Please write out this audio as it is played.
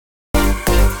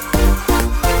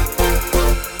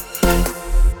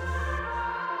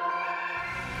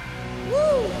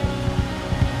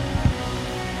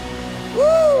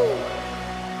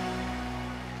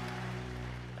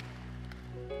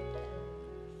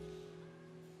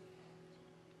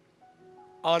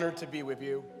Honored to be with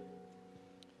you.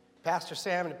 Pastor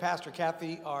Sam and Pastor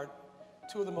Kathy are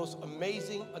two of the most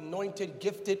amazing, anointed,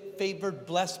 gifted, favored,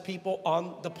 blessed people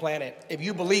on the planet. If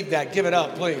you believe that, give it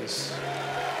up, please.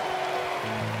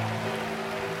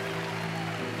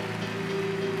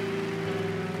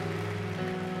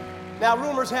 Now,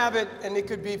 rumors have it, and it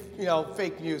could be,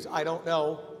 fake news, I don't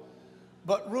know,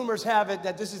 but rumors have it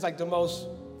that this is like the most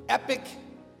epic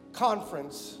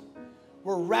conference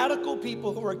where radical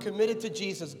people who are committed to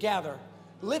Jesus gather,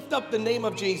 lift up the name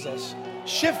of Jesus,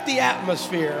 shift the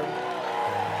atmosphere,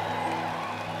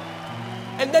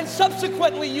 and then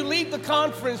subsequently you leave the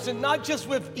conference, and not just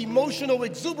with emotional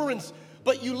exuberance,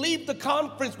 but you leave the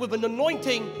conference with an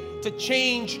anointing to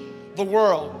change the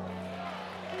world.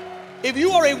 If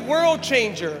you are a world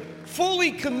changer,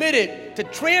 fully committed to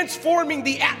transforming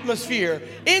the atmosphere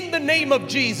in the name of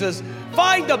Jesus,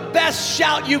 find the best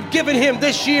shout you've given him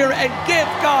this year and give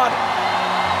God.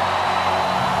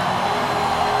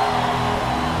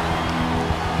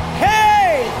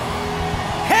 Hey!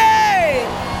 Hey!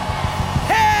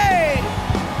 Hey!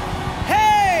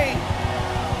 Hey!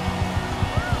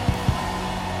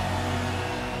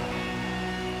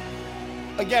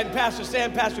 Again, Pastor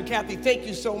Sam, Pastor Kathy, thank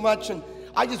you so much. And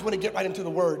I just want to get right into the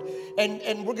word.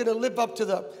 And we're going to live up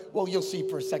to you'll see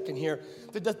for a second here.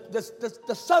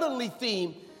 The suddenly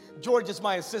theme, George is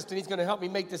my assistant. He's going to help me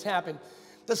make this happen.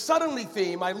 The suddenly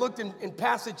theme, I looked in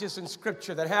passages in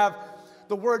Scripture that have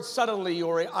the word suddenly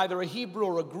or either a Hebrew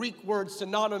or a Greek word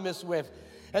synonymous with.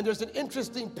 And there's an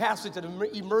interesting passage that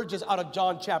emerges out of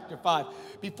John chapter 5.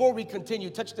 Before we continue,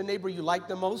 touch the neighbor you like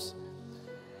the most.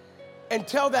 And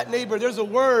tell that neighbor there's a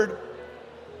word,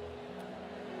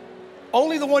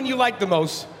 only the one you like the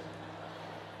most.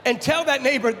 And tell that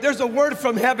neighbor there's a word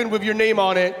from heaven with your name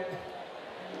on it.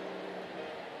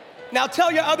 Now tell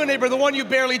your other neighbor, the one you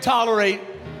barely tolerate.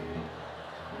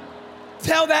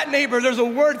 Tell that neighbor there's a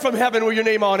word from heaven with your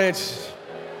name on it.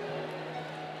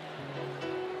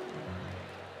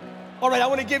 All right, I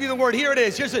want to give you the word. Here it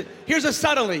is. Here's a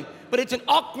suddenly, but it's an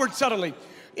awkward suddenly.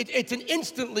 It's an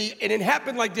instantly, and it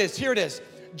happened like this. Here it is.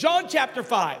 John chapter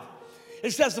 5.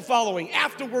 It says the following.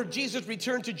 Afterward, Jesus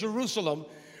returned to Jerusalem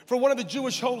for one of the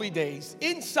Jewish holy days.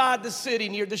 Inside the city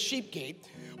near the sheep gate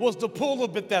was the pool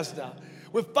of Bethesda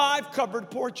with 5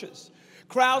 covered porches.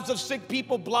 Crowds of sick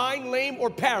people, blind, lame, or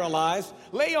paralyzed,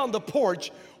 lay on the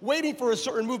porch waiting for a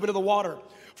certain movement of the water.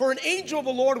 For an angel of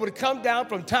the Lord would come down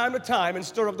from time to time and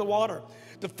stir up the water.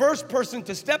 The first person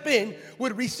to step in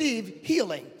would receive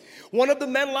healing. One of the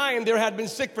men lying there had been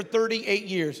sick for 38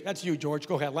 years. That's you, George.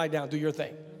 Go ahead, lie down, do your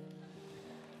thing.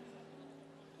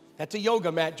 That's a yoga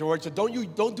mat, George. So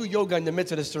don't do yoga in the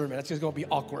midst of the sermon. That's just going to be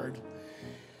awkward.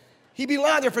 He'd been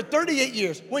lying there for 38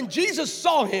 years. When Jesus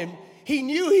saw him, he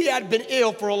knew he had been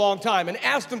ill for a long time and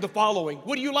asked him the following.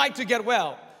 Would you like to get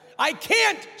well? I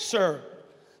can't, sir,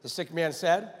 the sick man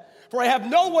said, for I have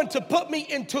no one to put me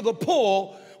into the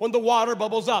pool when the water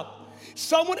bubbles up.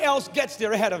 Someone else gets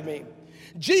there ahead of me.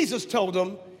 Jesus told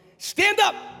him, stand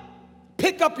up,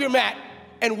 pick up your mat,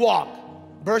 and walk.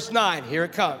 Verse 9, here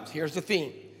it comes. Here's the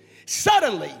theme.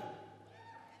 Suddenly,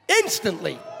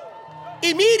 instantly,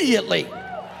 immediately,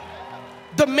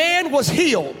 the man was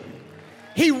healed.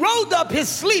 He rolled up his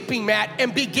sleeping mat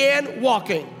and began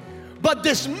walking. But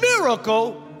this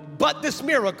miracle,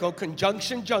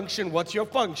 conjunction, junction, what's your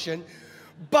function?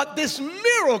 But this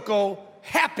miracle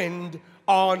happened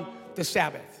on the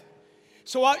Sabbath.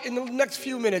 So in the next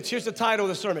few minutes, here's the title of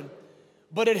the sermon.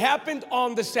 But it happened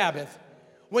on the Sabbath.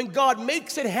 When God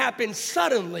makes it happen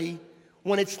suddenly,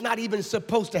 when it's not even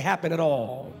supposed to happen at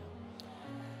all.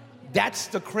 That's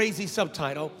the crazy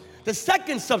subtitle. The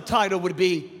second subtitle would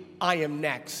be, I am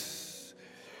next.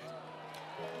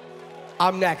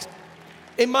 I'm next.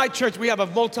 In my church, we have a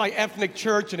multi-ethnic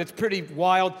church, and it's pretty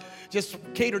wild. Just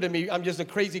cater to me. I'm just a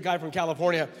crazy guy from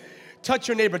California. Touch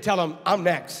your neighbor, tell him, I'm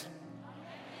next.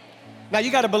 Now, you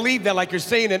got to believe that like you're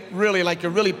saying it really, like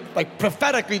you're really like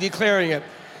prophetically declaring it.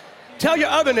 Tell your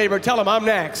other neighbor, tell him, I'm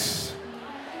next.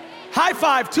 High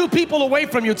five 2 people away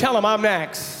from you, tell them I'm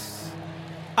next.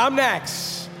 I'm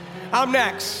next. I'm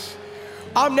next.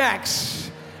 I'm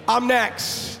next. I'm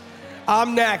next.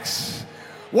 I'm next.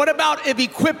 What about if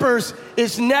Equippers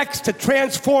is next to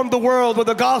transform the world with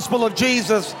the gospel of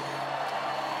Jesus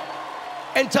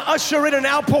and to usher in an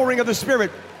outpouring of the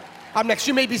Spirit? I'm next.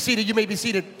 You may be seated. You may be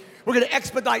seated. We're going to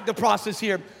expedite the process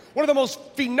here. One of the most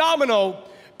phenomenal,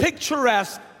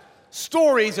 picturesque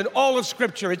stories in all of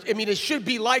Scripture. It should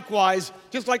be likewise,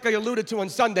 just like I alluded to on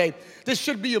Sunday, this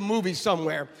should be a movie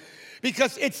somewhere.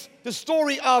 Because it's the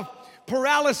story of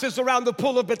paralysis around the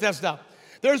pool of Bethesda.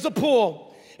 There's a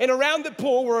pool, And around the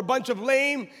pool were a bunch of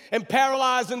lame and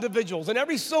paralyzed individuals. And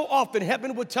every so often,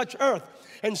 heaven would touch earth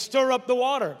and stir up the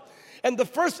water. And the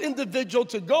first individual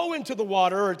to go into the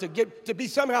water or to be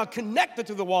somehow connected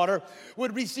to the water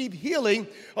would receive healing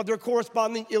of their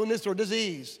corresponding illness or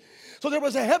disease. So there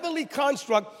was a heavenly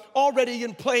construct already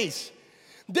in place.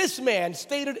 This man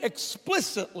stated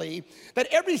explicitly that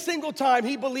every single time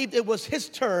he believed it was his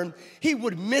turn, he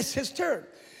would miss his turn.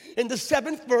 In the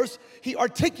 7th verse, he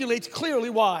articulates clearly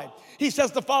why. He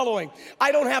says the following: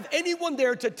 I don't have anyone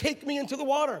there to take me into the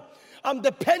water. I'm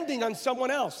depending on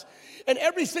someone else. And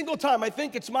every single time I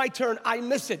think it's my turn, I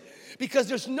miss it because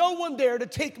there's no one there to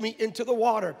take me into the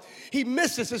water. He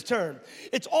misses his turn.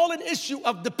 It's all an issue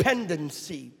of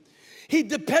dependency. He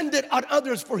depended on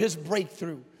others for his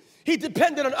breakthrough. He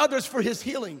depended on others for his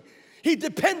healing. He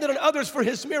depended on others for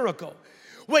his miracle.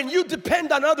 When you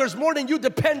depend on others more than you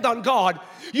depend on God,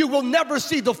 you will never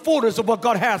see the fullness of what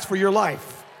God has for your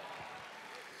life.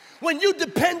 When you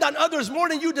depend on others more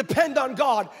than you depend on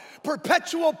God,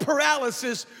 perpetual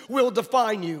paralysis will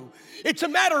define you. It's a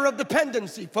matter of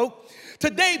dependency, folks.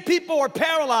 Today, people are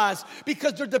paralyzed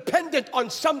because they're dependent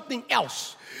on something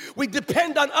else. We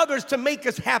depend on others to make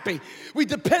us happy. We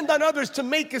depend on others to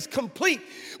make us complete.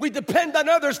 We depend on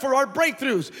others for our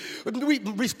breakthroughs.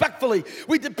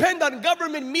 We depend on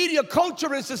government, media,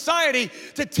 culture, and society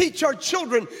to teach our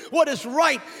children what is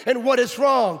right and what is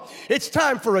wrong. It's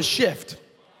time for a shift.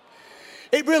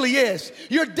 It really is.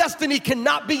 Your destiny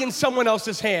cannot be in someone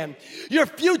else's hand. Your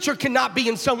future cannot be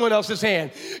in someone else's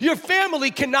hand. Your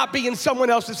family cannot be in someone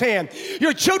else's hand.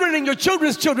 Your children and your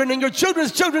children's children and your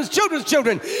children's children's children's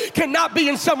children cannot be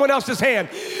in someone else's hand.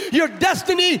 Your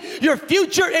destiny, your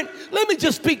future, and let me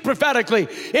just speak prophetically.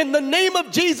 In the name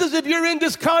of Jesus, if you're in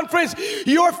this conference,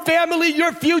 your family,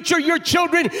 your future, your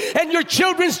children, and your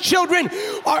children's children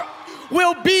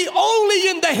will be only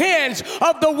in the hands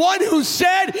of the one who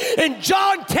said in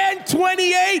John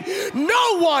 10:28,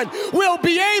 no one will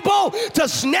be able to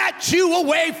snatch you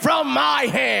away from my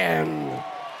hand.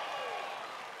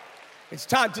 It's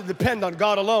time to depend on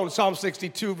God alone, Psalm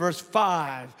 62, verse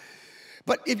 5.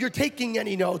 But if you're taking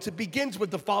any notes, it begins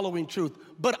with the following truth.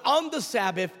 But on the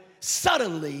Sabbath,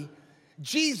 suddenly,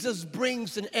 Jesus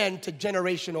brings an end to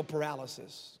generational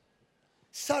paralysis.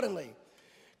 Suddenly.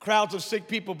 Crowds of sick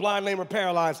people, blind, lame, or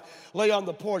paralyzed, lay on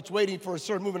the porch waiting for a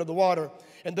certain movement of the water,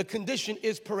 and the condition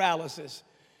is paralysis.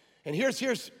 And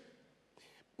here's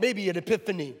maybe an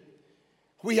epiphany.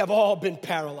 We have all been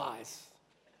paralyzed,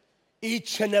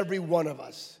 each and every one of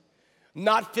us.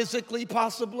 Not physically,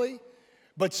 possibly,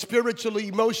 but spiritually,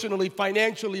 emotionally,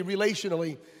 financially,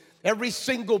 relationally. Every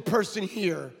single person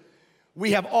here,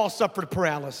 we have all suffered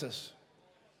paralysis.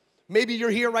 Maybe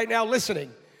you're here right now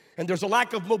listening, and there's a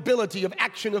lack of mobility, of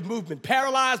action, of movement,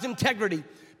 paralyzed integrity,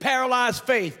 paralyzed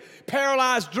faith,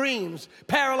 paralyzed dreams,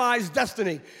 paralyzed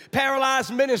destiny,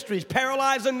 paralyzed ministries,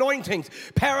 paralyzed anointings,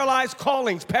 paralyzed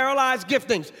callings, paralyzed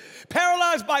giftings.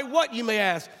 Paralyzed by what, you may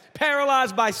ask?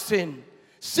 Paralyzed by sin.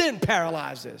 Sin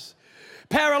paralyzes.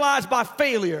 Paralyzed by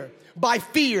failure, by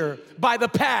fear, by the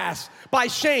past, by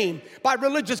shame, by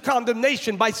religious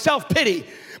condemnation, by self-pity,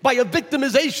 by a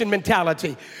victimization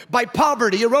mentality, by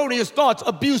poverty, erroneous thoughts,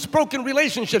 abuse, broken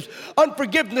relationships,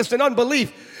 unforgiveness, and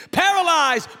unbelief.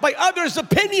 Paralyzed by others'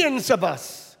 opinions of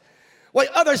us, what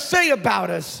others say about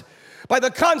us, by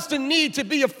the constant need to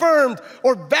be affirmed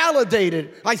or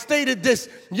validated. I stated this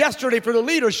yesterday for the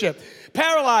leadership.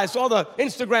 Paralyzed, all the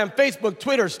Instagram, Facebook,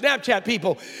 Twitter, Snapchat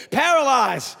people.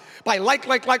 Paralyzed by like.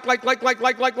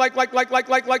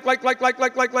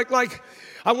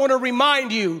 I want to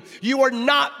remind you, you are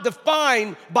not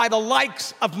defined by the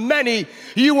likes of many.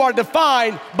 You are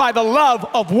defined by the love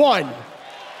of one.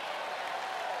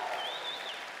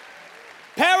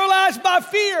 Paralyzed by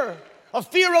fear, a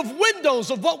fear of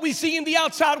windows of what we see in the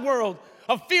outside world,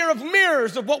 a fear of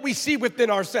mirrors of what we see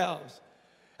within ourselves.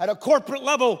 At a corporate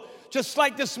level, just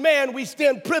like this man, we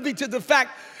stand privy to the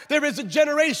fact there is a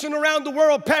generation around the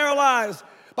world paralyzed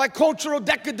by cultural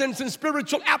decadence and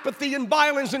spiritual apathy and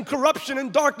violence and corruption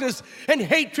and darkness and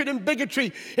hatred and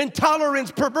bigotry,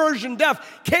 intolerance, perversion, death,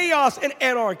 chaos, and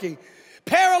anarchy.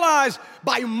 Paralyzed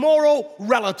by moral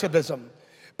relativism.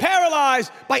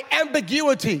 Paralyzed by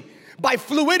ambiguity, by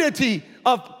fluidity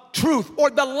of truth or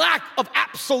the lack of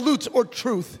absolutes or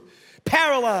truth.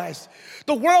 Paralyzed.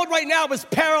 The world right now is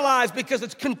paralyzed because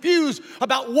it's confused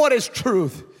about what is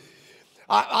truth.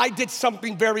 I did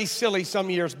something very silly some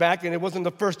years back, and it wasn't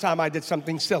the first time I did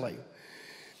something silly.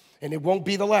 And it won't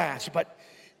be the last, but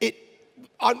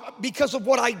because of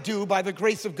what I do, by the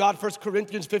grace of God, 1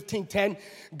 Corinthians 15:10,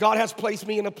 God has placed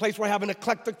me in a place where I have an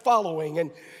eclectic following.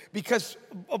 And because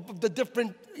of the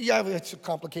different, it's a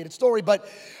complicated story, but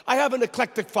I have an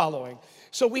eclectic following.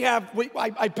 So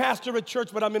I pastor a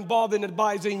church, but I'm involved in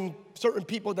advising certain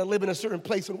people that live in a certain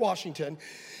place in Washington.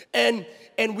 And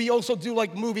we also do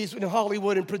like movies in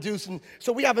Hollywood and produce. And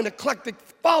so we have an eclectic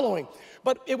following.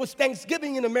 But it was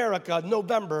Thanksgiving in America,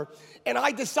 November, and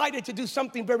I decided to do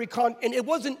something and it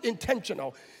wasn't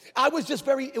intentional.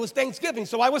 It was Thanksgiving,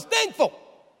 so I was thankful.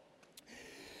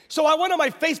 So I went on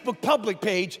my Facebook public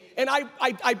page, and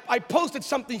I posted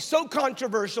something so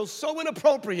controversial, so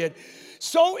inappropriate,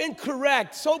 so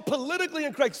incorrect, so politically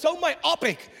incorrect, so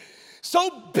myopic,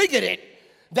 so bigoted,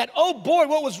 that, oh boy,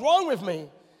 what was wrong with me?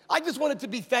 I just wanted to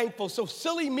be thankful. So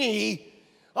silly me,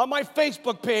 on my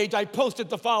Facebook page, I posted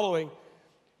the following: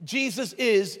 Jesus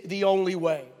is the only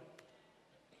way.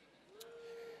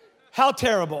 How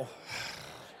terrible.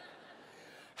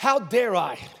 How dare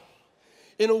I?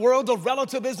 In a world of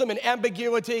relativism and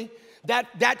ambiguity,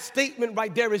 that statement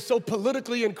right there is so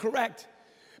politically incorrect.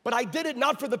 But I did it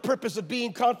not for the purpose of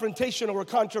being confrontational or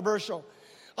controversial.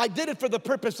 I did it for the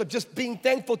purpose of just being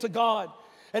thankful to God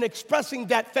and expressing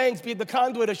that thanks, being the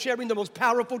conduit of sharing the most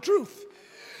powerful truth.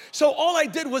 So all I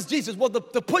did was Jesus. Well, the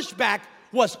pushback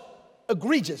was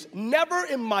egregious. Never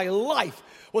in my life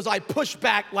was I pushed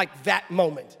back like that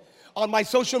moment on my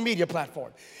social media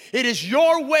platform. It is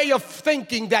your way of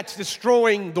thinking that's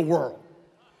destroying the world.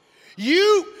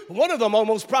 One of them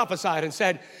almost prophesied and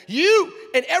said, you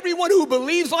and everyone who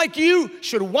believes like you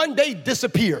should one day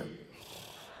disappear.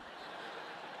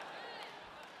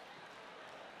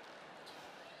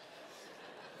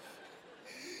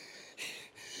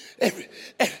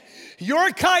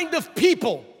 Your kind of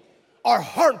people are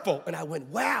harmful. And I went,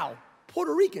 wow,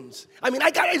 Puerto Ricans. I mean,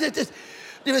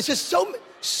 there was just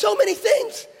so many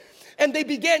things. And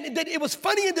it was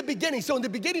funny in the beginning. So in the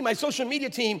beginning, my social media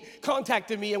team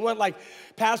contacted me and went like,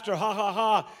 Pastor, ha, ha,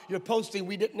 ha, you're posting,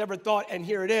 we never thought, and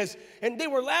here it is. And they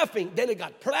were laughing. Then it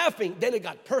got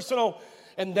personal.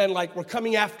 And then like, we're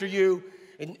coming after you,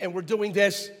 and we're doing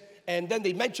this. And then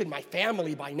they mentioned my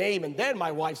family by name. And then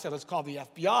my wife said, let's call the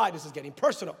FBI. This is getting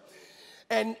personal.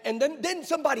 And then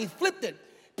somebody flipped it.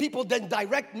 People then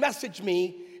direct messaged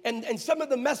me. And some of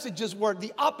the messages were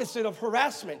the opposite of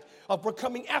harassment, of we're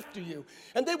coming after you.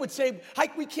 And they would say,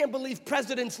 Hike, we can't believe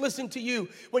presidents listen to you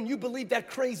when you believe that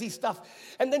crazy stuff.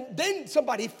 And then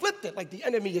somebody flipped it, like the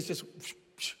enemy is just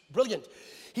brilliant.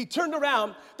 He turned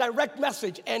around, direct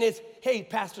message, and it's, hey,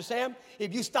 Pastor Sam,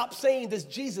 if you stop saying this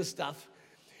Jesus stuff,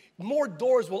 more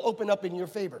doors will open up in your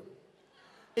favor.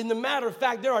 In the matter of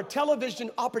fact, there are television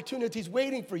opportunities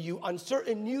waiting for you on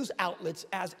certain news outlets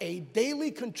as a daily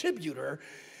contributor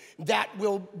that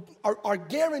are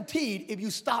guaranteed if you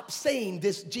stop saying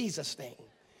this Jesus thing.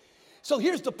 So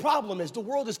here's the problem is the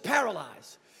world is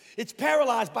paralyzed. It's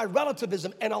paralyzed by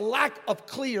relativism and a lack of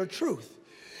clear truth.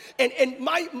 And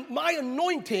my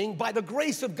anointing by the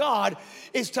grace of God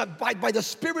is to, by the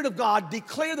Spirit of God,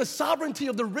 declare the sovereignty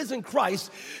of the risen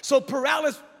Christ. So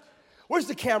paralysis, where's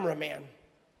the cameraman?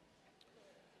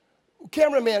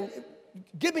 Cameraman,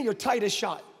 give me your tightest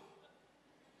shot.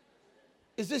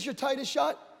 Is this your tightest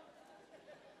shot?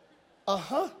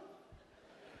 Uh-huh.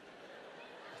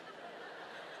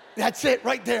 That's it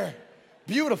right there.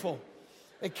 Beautiful.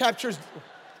 It captures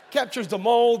the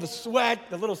mold, the sweat,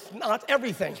 the little snot,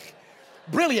 everything.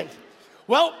 Brilliant.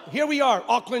 Well, here we are,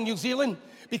 Auckland, New Zealand,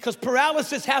 because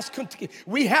paralysis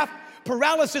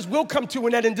will come to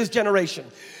an end in this generation.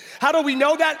 How do we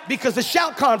know that? Because the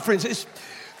Shout Conference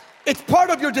it's part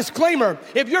of your disclaimer.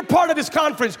 If you're part of this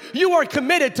conference, you are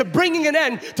committed to bringing an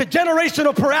end to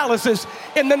generational paralysis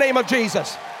in the name of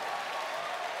Jesus.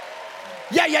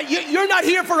 Yeah, you're not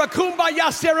here for a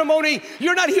kumbaya ceremony.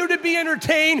 You're not here to be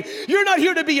entertained. You're not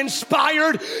here to be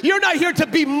inspired. You're not here to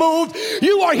be moved.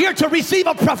 You are here to receive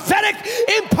a prophetic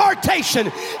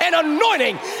impartation and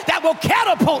anointing that will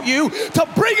catapult you to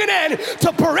bring an end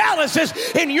to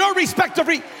paralysis in your respective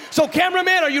So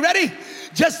cameraman, are you ready?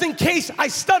 Just in case I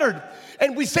stuttered.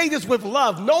 And we say this with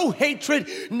love, no hatred,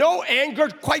 no anger,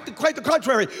 quite the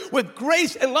contrary, with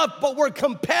grace and love, but we're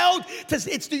compelled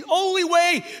it's the only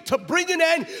way to bring an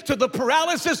end to the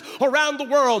paralysis around the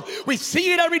world. We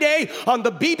see it every day on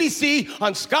the BBC,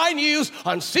 on Sky News,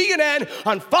 on CNN,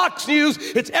 on Fox News,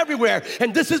 it's everywhere.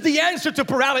 And this is the answer to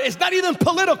paralysis. It's not even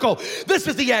political. This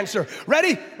is the answer.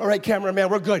 Ready? All right, cameraman,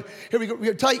 we're good. Here we go,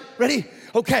 we're tight, ready?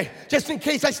 Okay, just in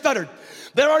case I stuttered.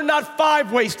 There are not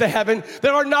 5 ways to heaven.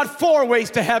 There are not 4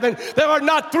 ways to heaven. There are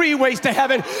not 3 ways to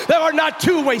heaven. There are not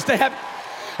 2 ways to heaven.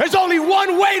 There's only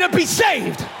one way to be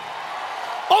saved.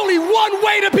 Only one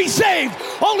way to be saved.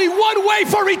 Only one way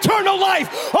for eternal life.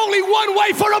 Only one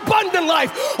way for abundant life.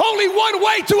 Only one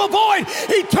way to avoid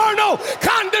eternal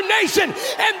condemnation.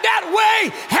 And that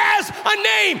way has a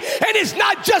name. And it's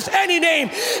not just any name.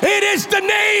 It is the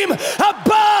name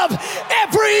above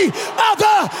every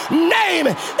other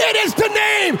name. It is the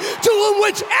name to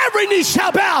which every knee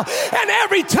shall bow and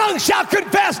every tongue shall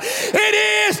confess. It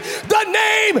is the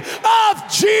name of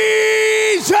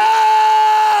Jesus.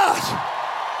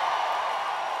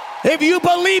 If you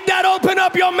believe that, open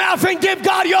up your mouth and give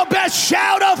God your best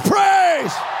shout of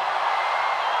praise.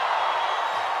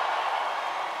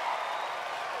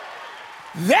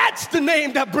 That's the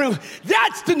name that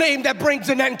brings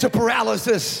an end to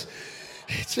paralysis.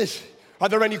 It's just, are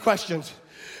there any questions?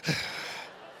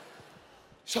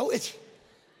 So it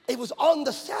was on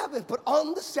the Sabbath, but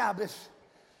on the Sabbath,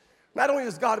 not only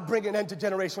does God bring an end to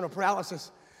generational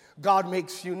paralysis, God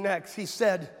makes you next. He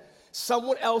said,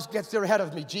 someone else gets there ahead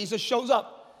of me. Jesus shows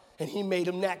up, and he made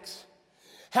him next.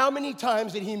 How many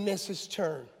times did he miss his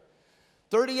turn?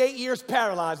 38 years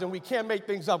paralyzed, and we can't make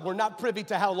things up. We're not privy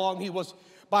to how long he was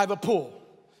by the pool.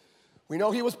 We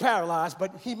know he was paralyzed,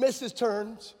 but he missed his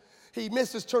turns. He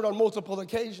missed his turn on multiple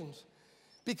occasions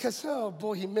because, oh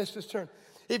boy, he missed his turn.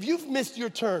 If you've missed your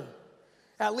turn,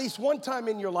 at least one time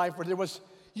in your life where there was,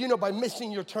 by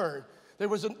missing your turn, there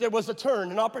was a turn,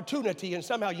 an opportunity, and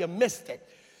somehow you missed it.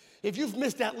 If you've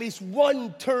missed at least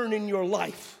one turn in your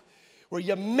life where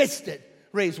you missed it,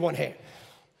 raise one hand.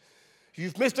 If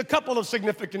you've missed a couple of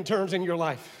significant turns in your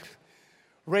life,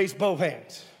 raise both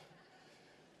hands.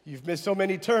 You've missed so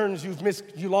many turns,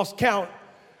 you lost count,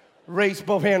 raise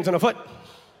both hands and a foot.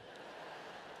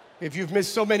 If you've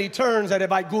missed so many turns that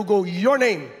if I Google your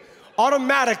name,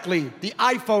 automatically the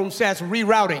iPhone says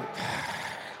rerouting.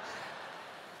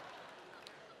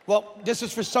 Well, this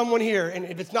is for someone here, and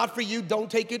if it's not for you,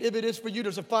 don't take it. If it is for you,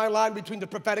 there's a fine line between the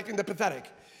prophetic and the pathetic.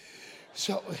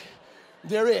 So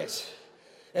there is,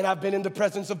 and I've been in the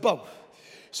presence of both.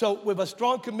 So with a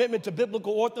strong commitment to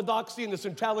biblical orthodoxy and the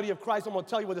centrality of Christ, I'm going to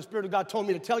tell you what the Spirit of God told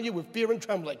me to tell you with fear and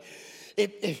trembling.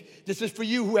 If this is for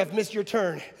you who have missed your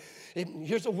turn,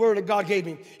 here's a word that God gave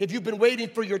me. If you've been waiting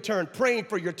for your turn, praying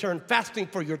for your turn, fasting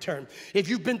for your turn, if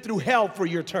you've been through hell for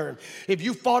your turn, if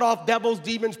you fought off devils,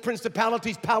 demons,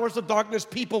 principalities, powers of darkness,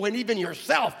 people, and even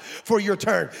yourself for your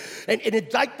turn, and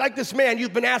it's like this man,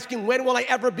 you've been asking, when will I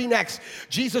ever be next?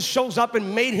 Jesus shows up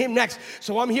and made him next.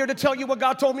 So I'm here to tell you what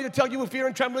God told me to tell you with fear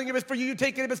and trembling. If it's for you, you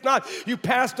take it. If it's not, you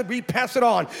pass it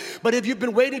on. But if you've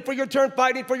been waiting for your turn,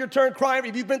 fighting for your turn, crying,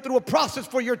 if you've been through a process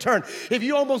for your turn, if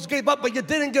you almost gave up, but you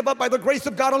didn't give up, by the grace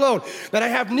of God alone, then I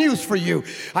have news for you.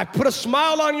 I put a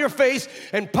smile on your face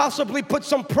and possibly put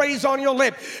some praise on your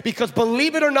lip, because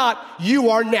believe it or not, you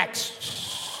are next.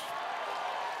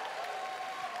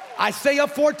 Isaiah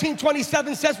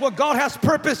 14:27 says, well, God has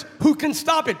purpose, who can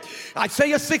stop it?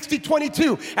 Isaiah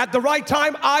 60:22, at the right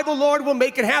time, I, the Lord, will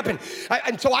make it happen.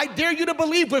 And so I dare you to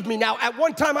believe with me. Now, at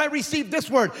one time I received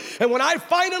this word, and when I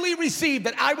finally received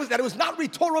that it was not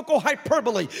rhetorical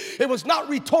hyperbole, it was not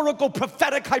rhetorical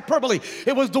prophetic hyperbole,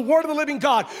 it was the word of the living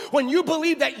God. When you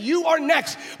believe that you are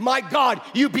next, my God,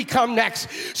 you become next.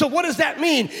 So what does that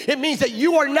mean? It means that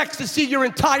you are next to see your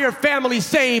entire family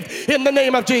saved in the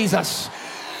name of Jesus.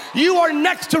 You are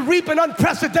next to reap an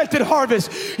unprecedented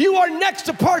harvest. You are next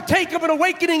to partake of an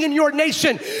awakening in your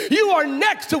nation. You are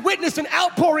next to witness an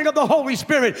outpouring of the Holy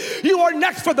Spirit. You are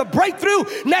next for the breakthrough,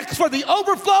 next for the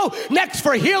overflow, next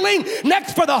for healing,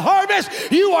 next for the harvest.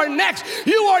 You are next.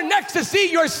 You are next to see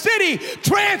your city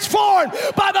transformed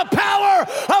by the power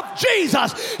of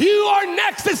Jesus. You are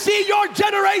next to see your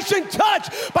generation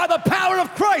touched by the power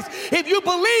of Christ. If you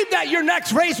believe that you're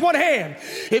next, raise one hand.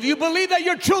 If you believe that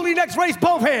you're truly next, raise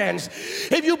both hands.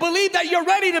 If you believe that you're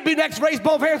ready to be next, raise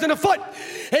both hands and a foot.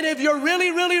 And if you're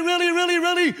really ready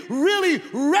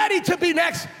to be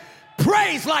next,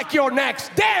 praise like you're next.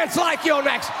 Dance like you're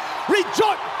next.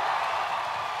 Rejoice.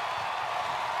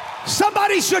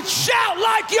 Somebody should shout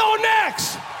like you're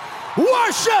next.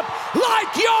 Worship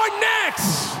like you're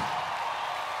next.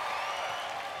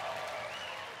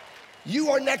 You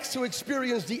are next to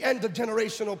experience the end of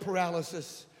generational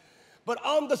paralysis. But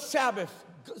on the Sabbath,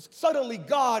 suddenly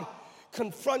God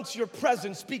confronts your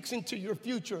present, speaks into your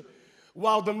future,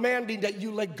 while demanding that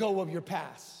you let go of your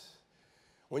past.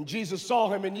 When Jesus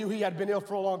saw him and knew he had been ill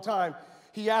for a long time,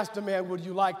 he asked the man, would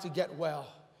you like to get well?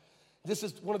 This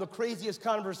is one of the craziest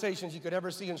conversations you could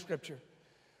ever see in Scripture.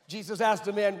 Jesus asked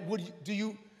the man,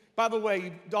 by the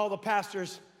way, all the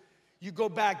pastors, you go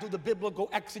back, do the biblical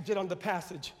exegete on the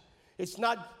passage. It's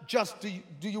not just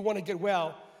do you want to get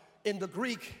well. In the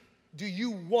Greek, do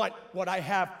you want what I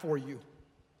have for you?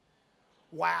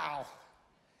 Wow.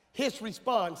 his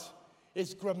response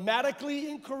is grammatically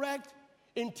incorrect,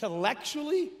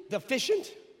 intellectually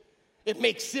deficient. It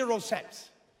makes zero sense.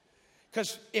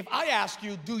 Because if I ask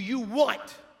you, do you want?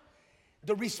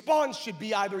 The response should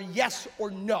be either yes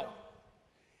or no.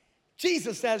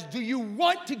 Jesus says, do you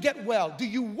want to get well? Do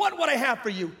you want what I have for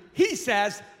you? He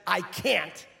says, I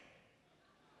can't.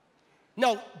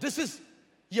 No,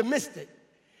 you missed it.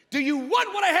 Do you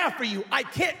want what I have for you? I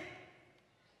can't.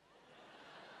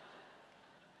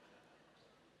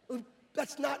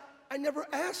 That's not, I never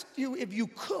asked you if you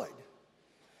could.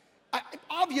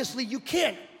 Obviously you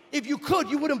can't. If you could,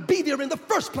 you wouldn't be there in the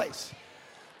first place.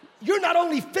 You're not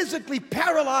only physically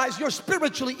paralyzed, you're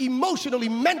spiritually, emotionally,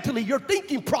 mentally, your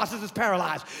thinking process is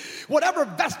paralyzed. Whatever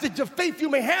vestige of faith you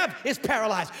may have is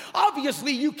paralyzed.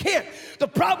 Obviously, you can't. The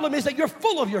problem is that you're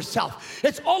full of yourself.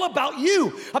 It's all about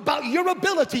you, about your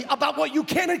ability, about what you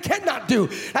can and cannot do.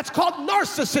 That's called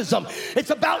narcissism. It's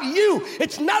about you.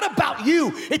 It's not about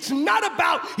you. It's not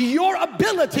about your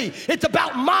ability. It's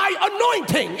about my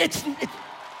anointing.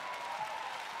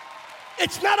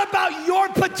 It's not about your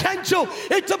potential.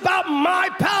 It's about my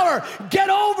power. Get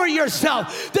over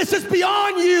yourself. This is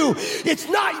beyond you. It's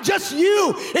not just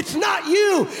you. It's not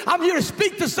you. I'm here to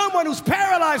speak to someone who's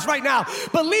paralyzed right now.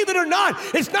 Believe it or not,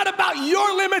 it's not about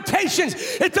your limitations.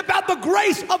 It's about the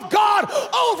grace of God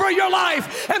over your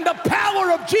life and the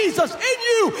power of Jesus in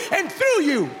you and through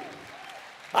you.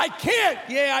 I can't.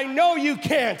 Yeah, I know you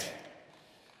can't.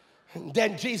 And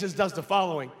then Jesus does the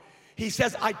following. He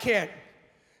says, I can't.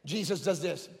 Jesus does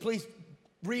this. Please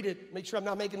read it. Make sure I'm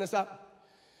not making this up.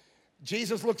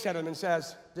 Jesus looks at him and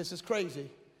says, this is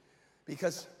crazy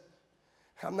because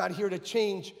I'm not here to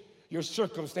change your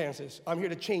circumstances. I'm here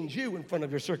to change you in front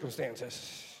of your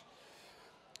circumstances.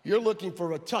 You're looking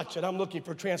for a touch and I'm looking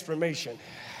for transformation.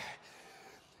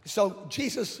 So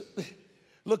Jesus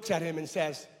looks at him and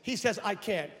says, he says, I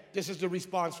can't. This is the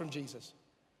response from Jesus.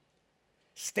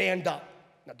 Stand up.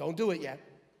 Now don't do it yet.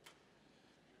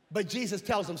 But Jesus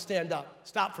tells him, stand up.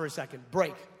 Stop for a second.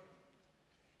 Break.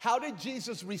 How did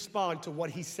Jesus respond to what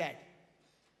he said?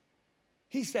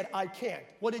 He said, I can't.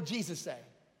 What did Jesus say?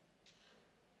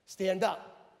 Stand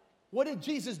up. What did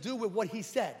Jesus do with what he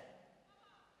said?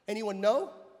 Anyone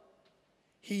know?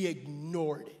 He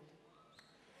ignored it.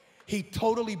 He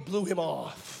totally blew him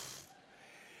off.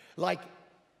 Like,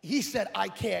 he said, I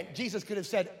can't. Jesus could have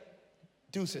said,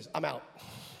 deuces, I'm out.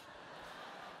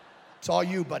 It's all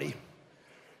you, buddy.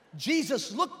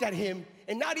 Jesus looked at him,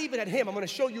 and not even at him. I'm going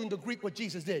to show you in the Greek what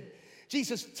Jesus did.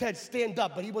 Jesus said, stand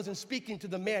up, but he wasn't speaking to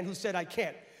the man who said, I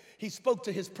can't. He spoke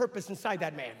to his purpose inside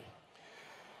that man.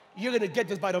 You're going to get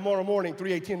this by tomorrow morning,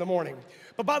 3:18 in the morning.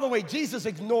 But by the way, Jesus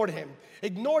ignored him,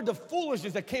 ignored the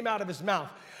foolishness that came out of his mouth.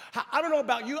 I don't know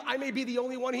about you. I may be the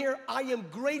only one here. I am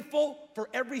grateful for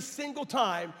every single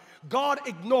time God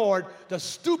ignored the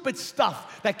stupid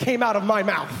stuff that came out of my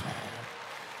mouth.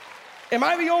 Am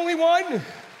I the only one?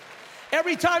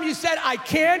 Every time you said, I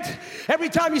can't, every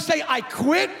time you say, I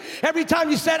quit, every time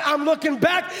you said, I'm looking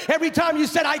back, every time you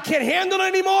said, I can't handle it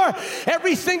anymore,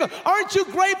 aren't you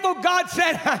grateful God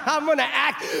said, I'm gonna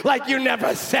act like you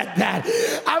never said that.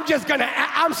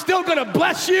 I'm still gonna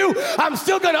bless you, I'm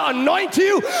still gonna anoint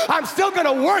you, I'm still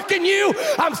gonna work in you,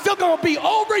 I'm still gonna be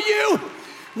over you.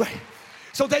 Right.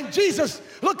 So then Jesus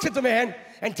looks at the man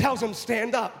and tells him,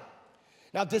 stand up.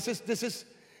 Now this is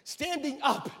standing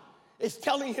up. Is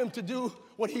telling him to do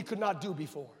what he could not do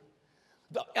before.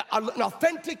 An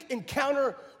authentic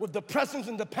encounter with the presence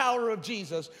and the power of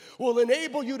Jesus will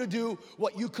enable you to do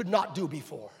what you could not do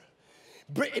before.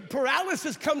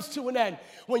 Paralysis comes to an end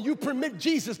when you permit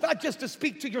Jesus not just to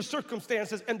speak to your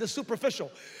circumstances and the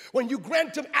superficial, when you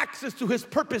grant him access to his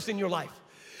purpose in your life.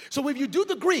 So if you do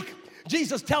the Greek,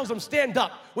 Jesus tells him, stand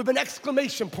up, with an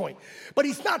exclamation point. But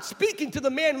he's not speaking to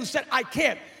the man who said, I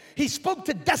can't. He spoke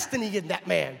to destiny in that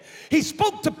man. He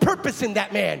spoke to purpose in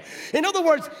that man. In other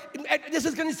words, this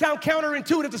is going to sound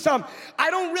counterintuitive to some.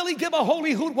 I don't really give a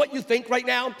holy hoot what you think right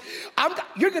now.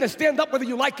 You're going to stand up whether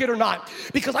you like it or not,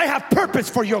 because I have purpose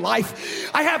for your life.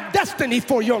 I have destiny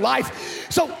for your life.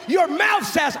 So your mouth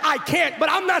says, I can't, but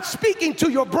I'm not speaking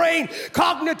to your brain,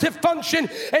 cognitive function,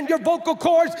 and your vocal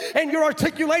cords, and your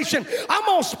articulation. I'm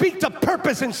going to speak to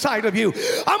purpose inside of you.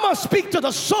 I'm going to speak to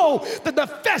the soul, the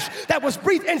flesh that was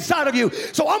breathed inside of you.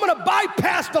 So I'm going to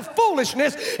bypass the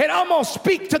foolishness and I'm going to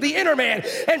speak to the inner man.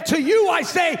 And to you I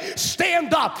say,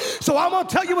 stand up. So I'm going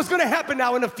to tell you what's going to happen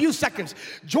now in a few seconds.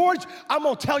 George, I'm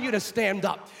going to tell you to stand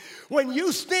up. When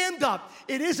you stand up,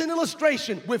 it is an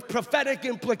illustration with prophetic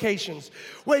implications.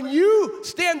 When you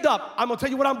stand up, I'm going to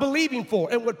tell you what I'm believing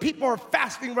for and what people are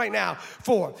fasting right now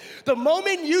for. The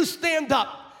moment you stand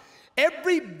up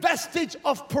Every vestige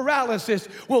of paralysis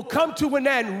will come to an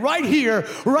end right here,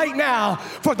 right now,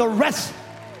 for the rest.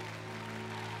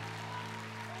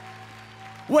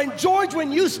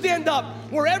 When you stand up,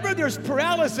 wherever there's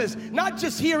paralysis, not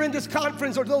just here in this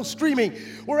conference or those streaming,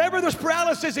 wherever there's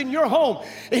paralysis in your home,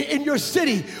 in your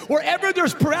city, wherever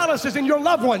there's paralysis in your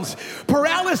loved ones,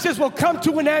 paralysis will come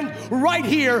to an end right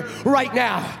here, right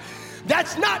now.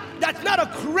 That's not a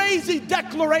crazy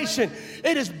declaration.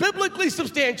 It is biblically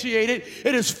substantiated.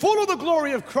 It is full of the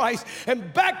glory of Christ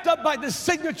and backed up by the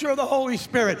signature of the Holy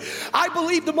Spirit. I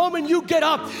believe the moment you get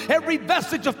up, every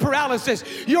vestige of paralysis,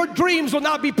 your dreams will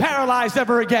not be paralyzed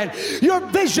ever again. Your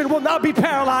vision will not be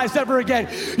paralyzed ever again.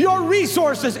 Your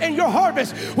resources and your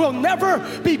harvest will never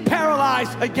be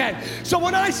paralyzed again. So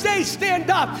when I say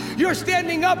stand up, you're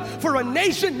standing up for a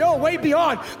nation, no, way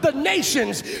beyond the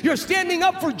nations. You're standing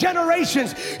up for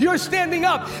generations. You're standing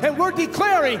up, and we're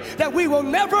declaring that we will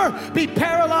never be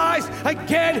paralyzed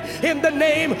again in the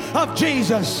name of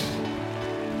Jesus.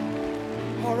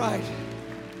 All right.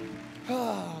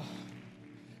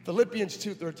 Philippians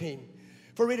 2:13.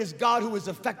 For it is God who is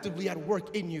effectively at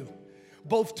work in you,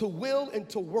 both to will and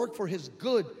to work for his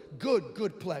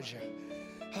good pleasure.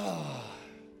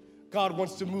 God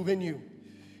wants to move in you.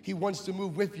 He wants to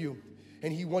move with you,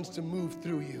 and he wants to move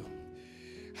through you.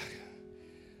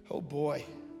 Oh boy.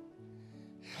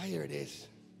 Here it is.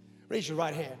 Raise your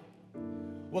right hand.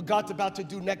 What God's about to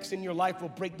do next in your life will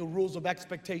break the rules of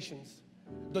expectations,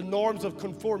 the norms of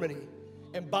conformity,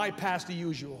 and bypass the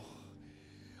usual.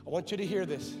 I want you to hear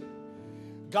this.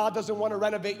 God doesn't want to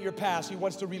renovate your past. He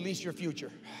wants to release your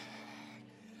future.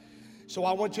 So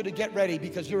I want you to get ready,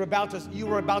 because you were about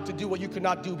to do what you could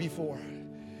not do before.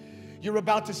 You're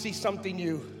about to see something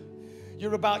new.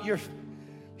 You're about your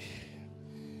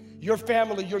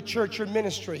family, your church, your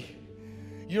ministry,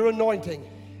 your anointing.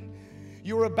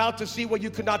 You're about to see what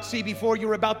you could not see before.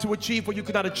 You're about to achieve what you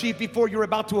could not achieve before. You're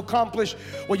about to accomplish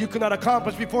what you could not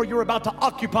accomplish before. You're about to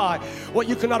occupy what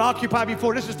you could not occupy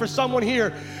before. This is for someone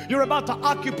here. You're about to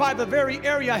occupy the very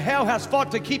area hell has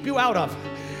fought to keep you out of.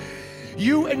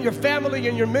 You and your family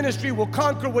and your ministry will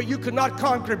conquer what you could not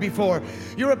conquer before.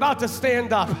 You're about to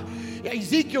stand up.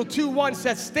 Ezekiel 2:1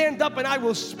 says, stand up and I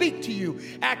will speak to you.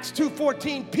 Acts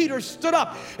 2:14, Peter stood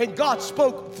up and God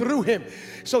spoke through him.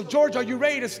 So George, are you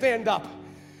ready to stand up?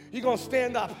 You're going to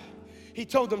stand up. He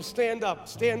told them, stand up,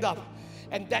 stand up.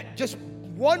 And that just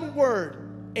one word,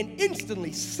 and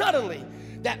instantly, suddenly,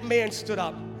 that man stood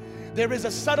up. There is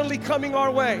a suddenly coming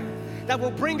our way that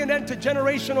will bring an end to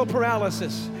generational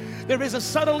paralysis. There is a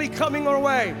suddenly coming our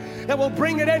way that will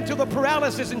bring an end to the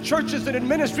paralysis in churches and in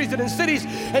ministries and in cities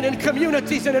and in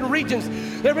communities and in regions.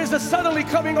 There is a suddenly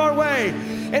coming our way,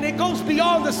 and it goes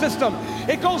beyond the system.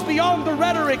 It goes beyond the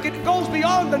rhetoric. It goes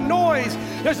beyond the noise.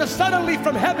 There's a suddenly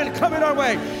from heaven coming our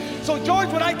way. So George,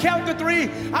 when I count to 3,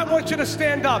 I want you to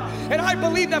stand up. And I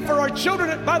believe that for our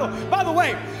children, by the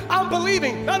way, I'm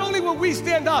believing not only will we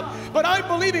stand up, but I'm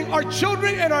believing our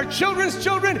children and our children's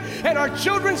children and our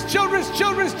children's children's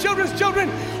children's children's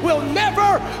children will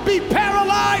never be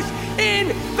paralyzed in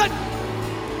the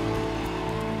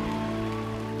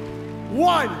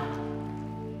 1,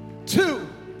 2.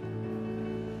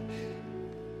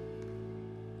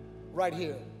 Right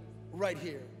here, right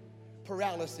here.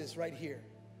 Paralysis right here.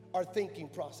 Our thinking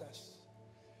process.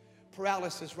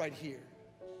 Paralysis right here.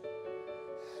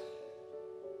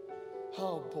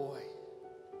 Oh boy.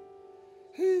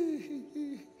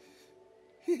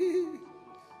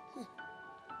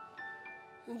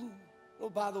 Oh,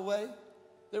 by the way,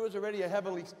 there was already a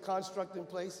heavenly construct in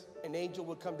place. An angel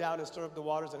would come down and stir up the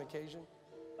waters on occasion.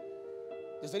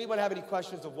 Does anyone have any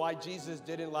questions of why Jesus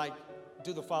didn't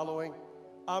do the following?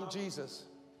 I'm Jesus,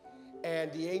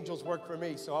 and the angels work for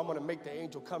me, so I'm going to make the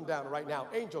angel come down right now.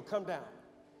 Angel, come down.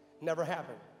 Never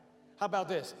happened. How about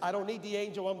this? I don't need the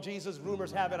angel. I'm Jesus.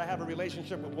 Rumors have it I have a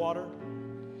relationship with water.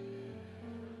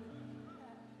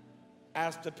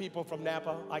 Ask the people from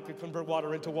Napa. I could convert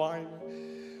water into wine,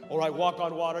 or I walk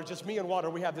on water. Just me and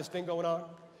water. We have this thing going on.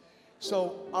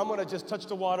 So I'm going to just touch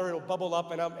the water. It'll bubble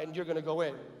up, and you're going to go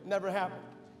in. Never happened.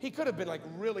 He could have been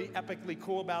really epically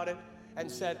cool about it and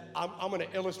said, I'm going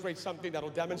to illustrate something that'll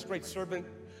demonstrate servant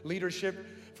leadership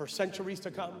for centuries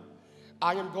to come.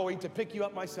 I am going to pick you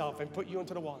up myself and put you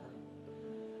into the water.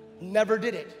 Never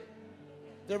did it.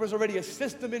 There was already a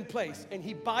system in place, and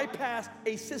he bypassed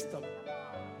a system,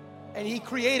 and he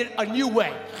created a new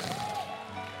way.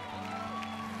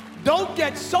 Don't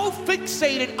get so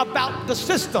fixated about the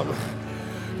system.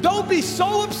 Don't be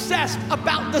so obsessed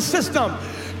about the system.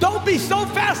 Don't be so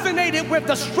fascinated with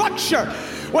the structure.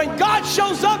 When God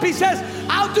shows up, he says,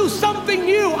 I'll do something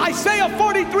new. Isaiah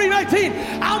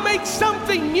 43:19, I'll make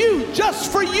something new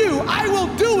just for you. I will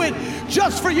do it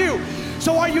just for you.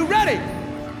 So are you ready?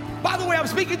 By the way, I'm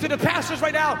speaking to the pastors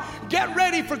right now. Get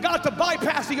ready for God to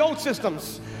bypass the old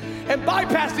systems and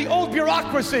bypass the old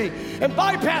bureaucracy and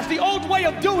bypass the old way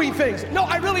of doing things. No,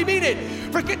 I really mean it.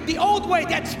 Forget the old way.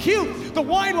 That's cute. The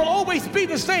wine will always be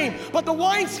the same, but the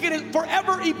wineskin is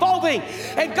forever evolving.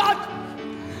 And God,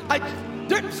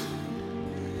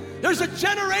 there's a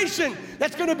generation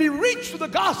that's going to be reached through the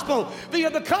gospel via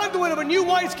the conduit of a new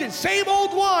wineskin. Same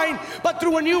old wine, but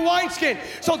through a new wineskin.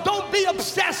 So don't be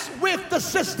obsessed with the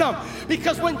system,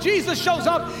 because when Jesus shows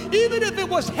up, even if it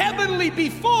was heavenly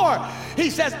before,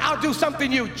 he says, I'll do something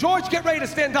new. George, get ready to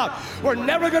stand up. We're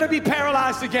never going to be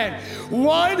paralyzed again.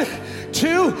 1,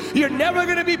 2, you're never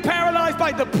going to be paralyzed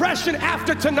by depression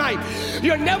after tonight.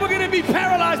 You're never going to be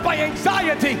paralyzed by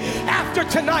anxiety after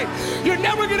tonight. You're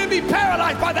never going to be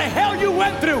paralyzed by the hell you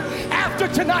went through after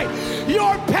tonight.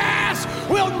 Your past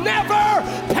will never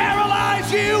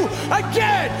paralyze you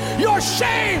again. Your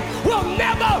shame will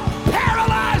never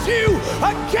paralyze you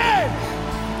again.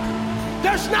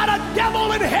 There's not a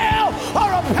devil in hell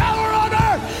or a power on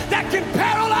earth that can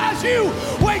paralyze you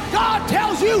when God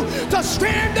tells you to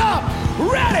stand up.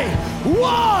 Ready?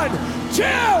 1, 2,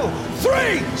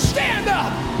 3, stand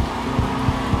up.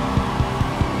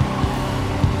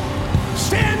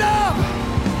 Stand up.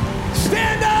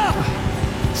 Stand up.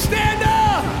 Stand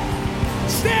up.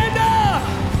 Stand up.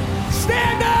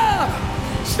 Stand up.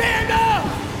 Stand up.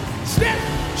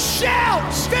 Stand.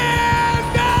 Shout.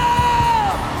 Stand up.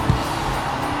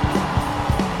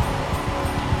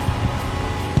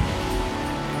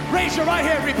 Raise your right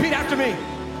hand. Repeat after me.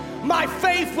 My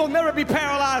faith will never be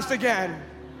paralyzed again.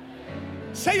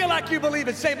 Say it like you believe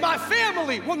it. Say, my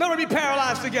family will never be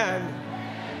paralyzed again.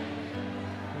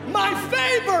 My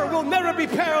favor will never be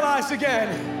paralyzed again.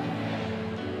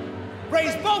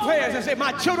 Raise both hands and say,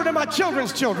 my children and my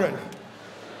children's children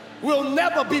will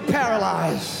never be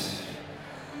paralyzed.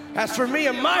 As for me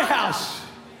and my house,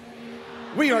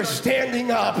 we are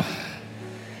standing up,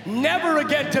 never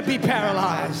again to be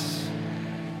paralyzed.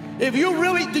 If you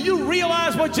really, do you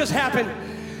realize what just happened?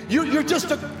 You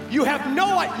have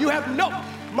no,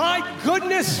 my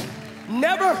goodness,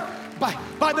 never.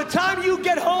 By the time you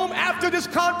get home after this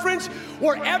conference,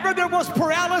 wherever there was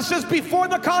paralysis before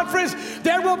the conference,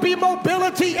 there will be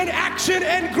mobility and action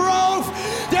and growth.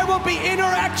 There will be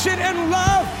interaction and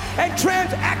love and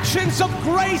transactions of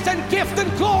grace and gift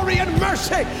and glory and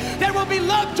mercy. There will be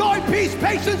love, joy, peace,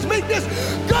 patience, meekness,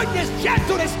 goodness,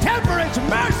 gentleness, temperance,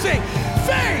 mercy,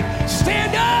 faith.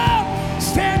 Stand up,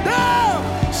 stand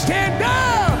up, stand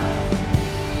up.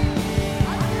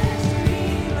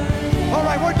 All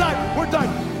right, we're done. We're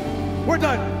done. We're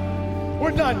done.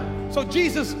 We're done. So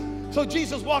Jesus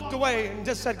walked away and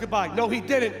just said goodbye. No, he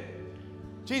didn't.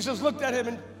 Jesus looked at him,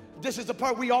 and this is the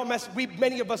part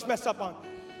many of us mess up on.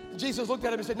 Jesus looked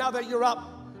at him and said, now that you're up,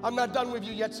 I'm not done with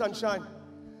you yet, sunshine.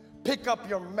 Pick up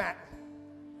your mat.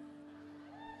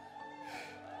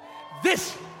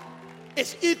 This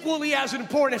is equally as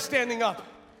important as standing up.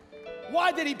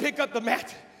 Why did he pick up the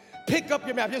mat? Pick up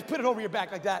your mat. Just put it over your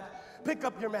back like that. Pick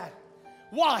up your mat.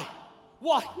 Why?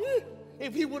 Why?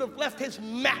 If he would have left his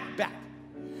mat back,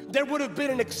 there would have been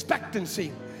an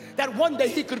expectancy that one day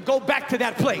he could go back to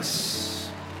that place.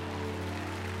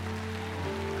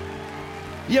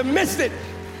 You missed it.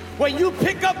 When you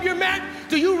pick up your mat,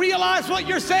 do you realize what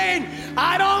you're saying?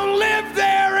 I don't live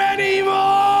there anymore.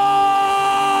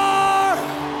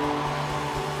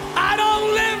 I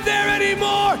don't live there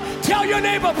anymore. Tell your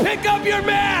neighbor, pick up your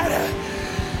mat.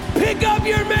 Pick up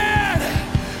your mat.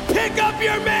 Pick up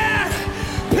your mat.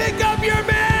 Pick up your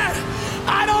mat.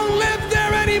 I don't live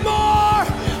there anymore.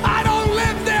 I don't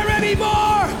live there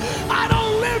anymore. I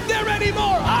don't live there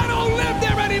anymore. I don't live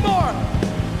there anymore.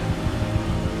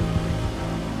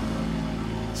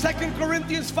 2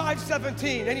 Corinthians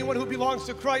 5:17. Anyone who belongs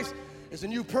to Christ is a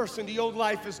new person. The old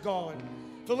life is gone.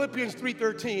 Philippians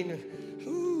 3:13.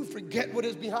 Forget what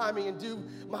is behind me and do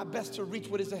my best to reach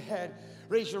what is ahead.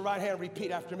 Raise your right hand.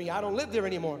 Repeat after me. I don't live there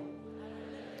anymore.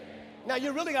 Now,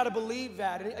 you really got to believe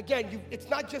that. And again, it's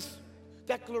not just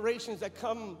declarations that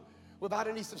come without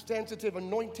any substantive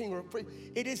anointing.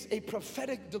 It is a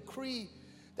prophetic decree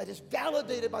that is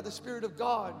validated by the Spirit of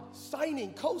God,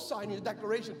 co-signing the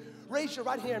declaration. Raise your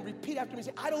right hand. Repeat after me.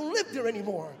 Say, I don't live there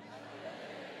anymore.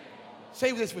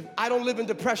 Say this with me. I don't live in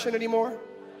depression anymore.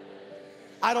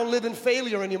 I don't live in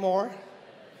failure anymore.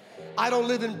 I don't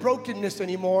live in brokenness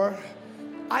anymore.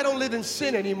 I don't live in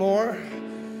sin anymore.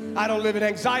 I don't live in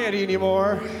anxiety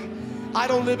anymore. I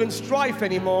don't live in strife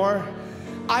anymore.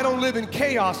 I don't live in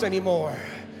chaos anymore.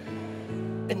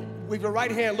 And with your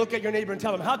right hand, look at your neighbor and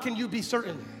tell him, how can you be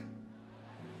certain?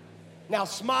 Now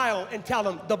smile and tell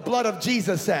him, the blood of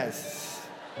Jesus says,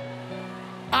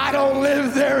 I don't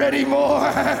live there anymore.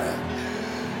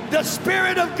 The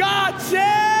Spirit of God says,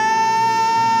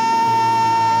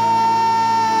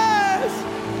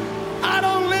 I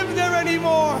don't live there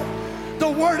anymore. The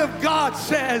Word of God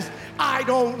says, I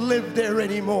don't live there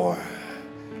anymore.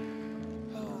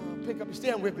 Oh, pick up your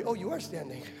stand with me. Oh, you are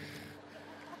standing.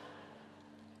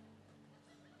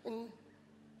 And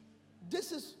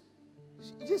this is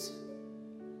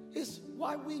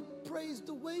why we praise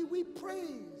the way we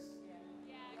praise.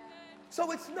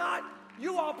 So it's not,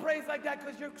 you all praise like that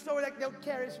because you're so like the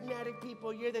charismatic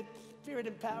people. You're the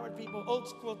Spirit-empowered people, old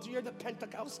school. You're the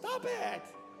Pentecost. Stop it.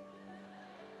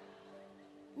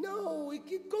 No, it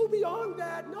can go beyond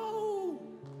that. No.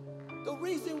 The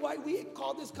reason why we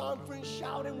call this conference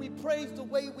Shout and we praise the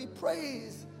way we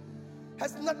praise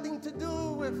has nothing to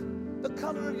do with the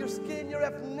color of your skin, your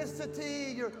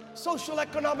ethnicity, your social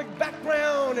economic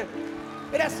background.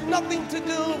 It has nothing to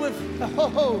do with,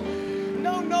 no.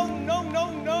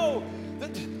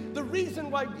 The reason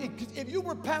why, if you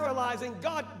were paralyzed and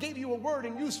God gave you a word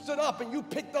and you stood up and you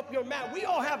picked up your mat, we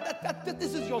all have that.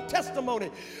 This is your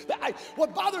testimony.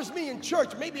 What bothers me in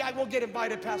church, maybe I won't get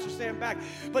invited, Pastor Sam, back,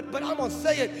 but I'm going to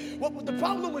say it. The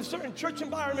problem with certain church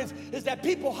environments is that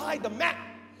people hide the mat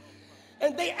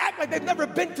and they act like they've never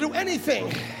been through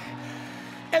anything.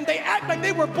 And they act like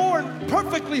they were born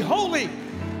perfectly holy.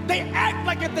 They act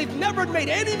like if they've never made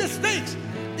any mistakes.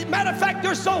 Matter of fact,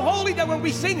 they're so holy that when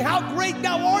we sing How Great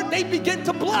Thou Art, they begin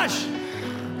to blush.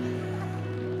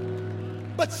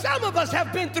 But some of us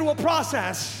have been through a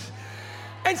process,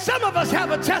 and some of us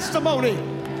have a testimony,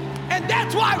 and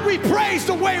that's why we praise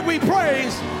the way we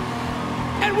praise,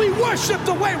 and we worship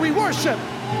the way we worship.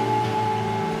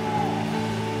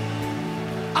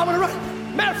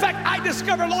 Matter of fact, I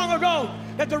discovered long ago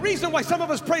that the reason why some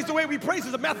of us praise the way we praise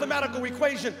is a mathematical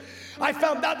equation. I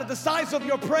found out that the size of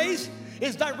your praise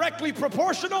is directly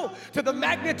proportional to the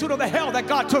magnitude of the hell that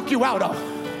God took you out of.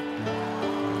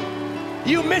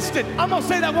 You missed it. I'm going to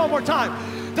say that one more time.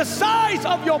 The size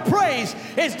of your praise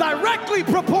is directly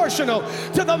proportional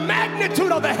to the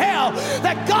magnitude of the hell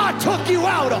that God took you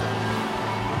out of.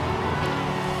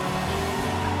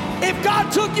 If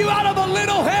God took you out of a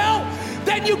little hell,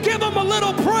 then you give him a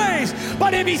little praise.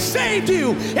 But if he saved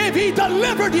you, if he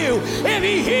delivered you, if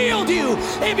he healed you,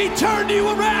 if he turned you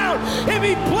around, if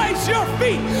he placed your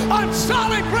feet on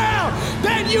solid ground,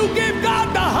 then you give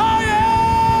God the highest.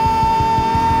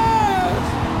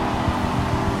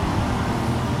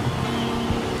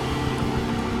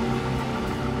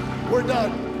 We're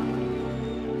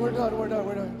done. We're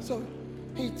done. So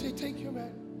he take your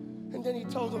man, and then he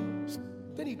told him,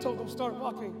 start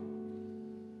walking.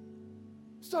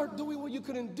 Start doing what you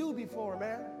couldn't do before,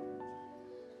 man.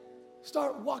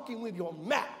 Start walking with your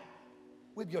mat,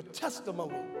 with your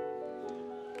testimony.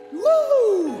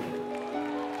 Woo!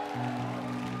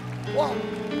 Wow.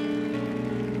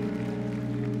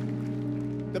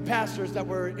 The pastors that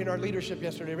were in our leadership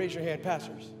yesterday, raise your hand,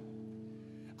 pastors.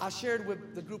 I shared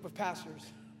with the group of pastors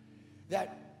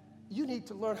that you need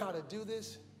to learn how to do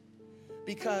this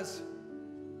because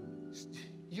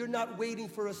you're not waiting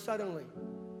for a suddenly.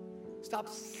 Stop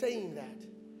saying that.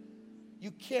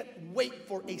 You can't wait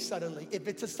for a suddenly. If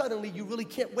it's a suddenly, you really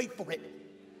can't wait for it.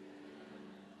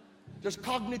 There's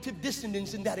cognitive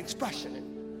dissonance in that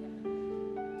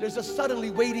expression. There's a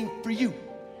suddenly waiting for you.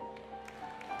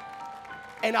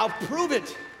 And I'll prove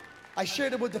it. I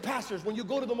shared it with the pastors. When you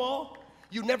go to the mall,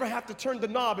 you never have to turn the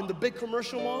knob in the big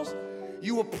commercial malls.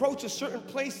 You approach a certain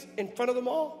place in front of the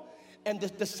mall, and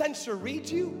the sensor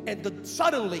reads you, and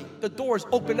suddenly the doors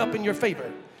open up in your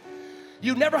favor.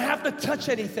 You never have to touch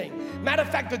anything. Matter of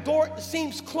fact, the door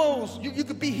seems closed. You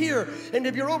could be here, and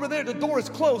if you're over there, the door is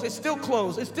closed. It's still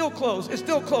closed. It's still closed. It's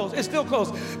still closed. It's still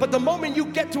closed. But the moment you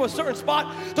get to a certain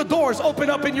spot, the doors open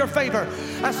up in your favor.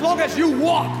 As long as you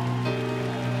walk.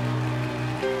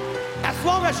 As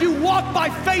long as you walk by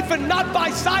faith and not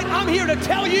by sight, I'm here to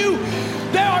tell you,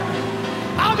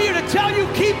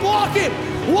 keep walking.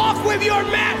 Walk with your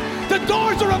mat. The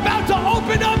doors are about to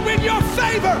open up in your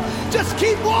favor. Just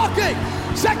keep walking.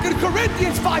 2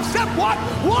 Corinthians 5:7.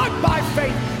 Walk by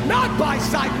faith, not by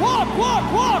sight. Walk.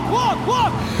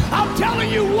 I'm telling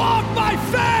you, walk by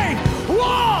faith.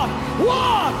 Walk.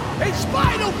 In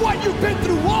spite of what you've been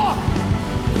through, walk.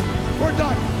 We're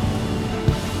done.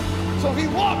 So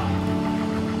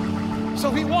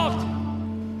he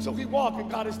walked,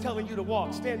 and God is telling you to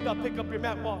walk. Stand up, pick up your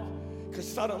mat, walk. Because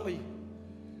suddenly,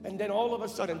 and then all of a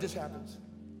sudden, this happens.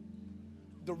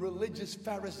 the religious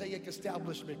Pharisaic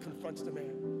establishment confronts the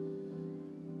man.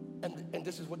 And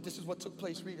this is what took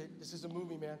place. Read it. This is a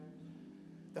movie, man.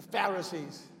 The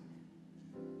Pharisees.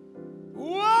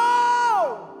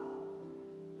 Whoa!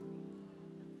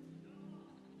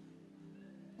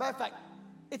 Matter of fact,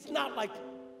 it's not like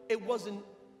it wasn't.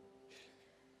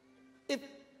 It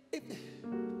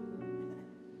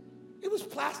was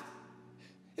plastic.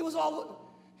 It was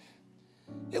all.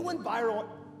 It went viral.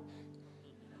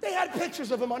 They had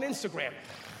pictures of him on Instagram.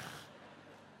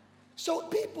 So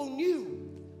people knew.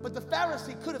 But the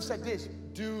Pharisee could have said this,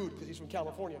 dude, because he's from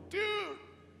California. Dude,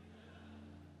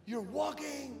 you're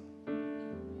walking.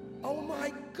 Oh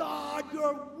my God,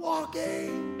 you're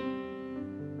walking.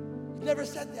 He never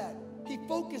said that. He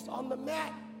focused on the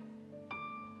mat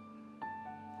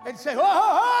and said, oh,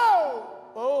 oh,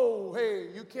 oh, oh, hey,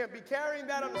 you can't be carrying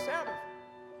that on the Sabbath.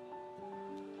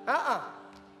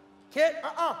 Can't,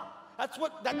 That's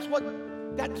what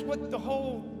the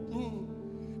whole,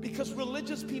 because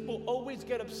religious people always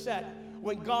get upset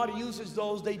when God uses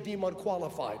those they deem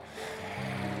unqualified.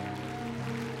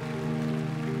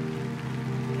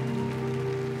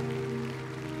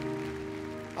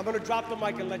 I'm going to drop the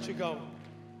mic and let you go.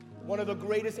 One of the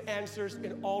greatest answers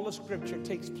in all of Scripture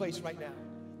takes place right now.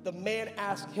 The man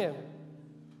asked him,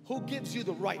 who gives you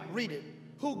the right, read it,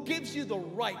 who gives you the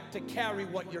right to carry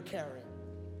what you're carrying?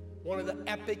 One of the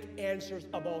epic answers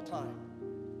of all time.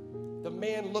 The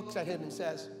man looks at him and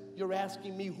says, you're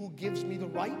asking me who gives me the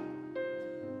right?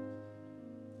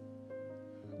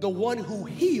 The one who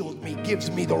healed me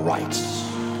gives me the rights.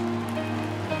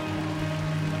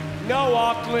 No,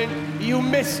 Auckland, you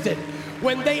missed it.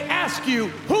 When they ask you,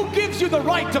 who gives you the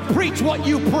right to preach what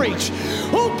you preach?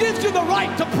 Who gives you the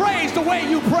right to praise the way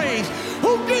you praise?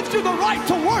 Who gives you the right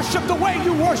to worship the way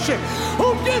you worship?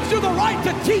 Who gives you the right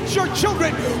to teach your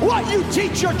children what you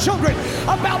teach your children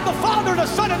about the Father, the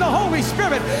Son, and the Holy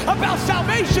Spirit, about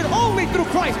salvation only through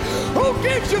Christ? Who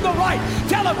gives you the right?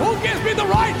 Tell them, who gives me the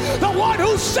right? The one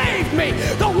who saved me,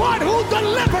 the one who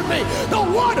delivered me, the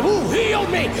one who healed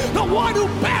me, the one who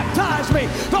baptized me,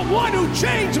 the one who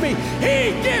changed me.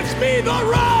 He gives me the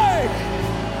right.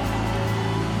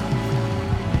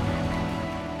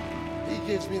 He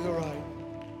gives me the right.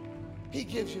 He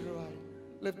gives you the right.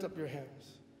 Lift up your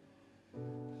hands.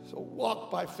 So walk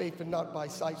by faith and not by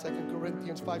sight. 2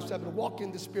 Corinthians 5:7. Walk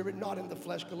in the Spirit, not in the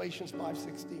flesh. Galatians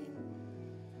 5:16.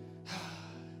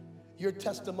 Your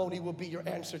testimony will be your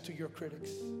answer to your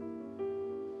critics.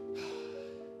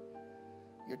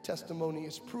 Your testimony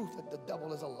is proof that the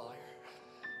devil is a liar.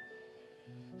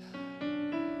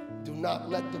 Do not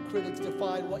let the critics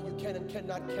define what you can and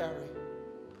cannot carry.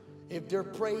 If their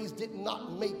praise did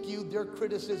not make you, their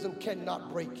criticism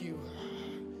cannot break you.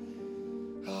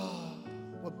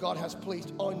 What God has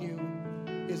placed on you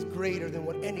is greater than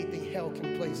what anything hell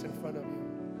can place in front of you.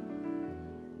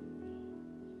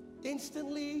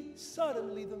 Instantly,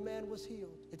 suddenly, the man was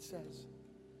healed, it says.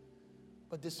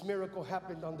 But this miracle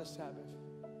happened on the Sabbath.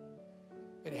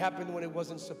 It happened when it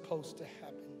wasn't supposed to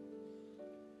happen.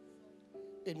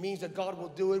 It means that God will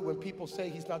do it when people say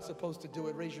he's not supposed to do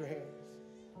it. Raise your hands.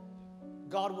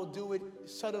 God will do it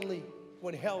suddenly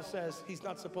when hell says he's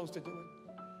not supposed to do it.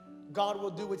 God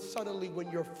will do it suddenly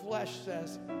when your flesh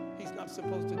says he's not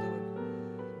supposed to do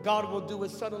it. God will do it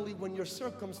suddenly when your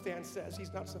circumstance says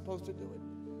he's not supposed to do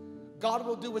it. God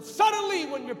will do it suddenly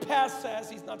when your past says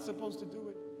he's not supposed to do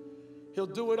it. He'll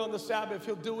do it on the Sabbath.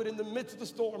 He'll do it in the midst of the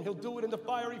storm. He'll do it in the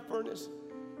fiery furnace.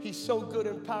 He's so good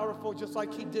and powerful, just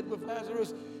like he did with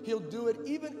Lazarus. He'll do it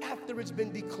even after it's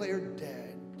been declared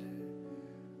dead.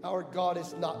 Our God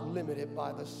is not limited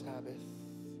by the Sabbath.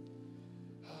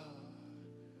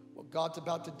 What God's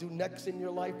about to do next in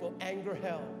your life will anger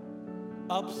hell,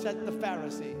 upset the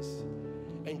Pharisees,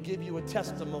 and give you a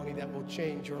testimony that will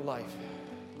change your life.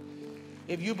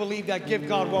 If you believe that, give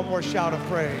God one more shout of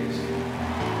praise.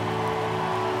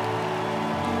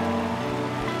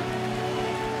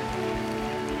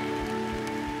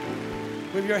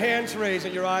 With your hands raised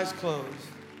and your eyes closed,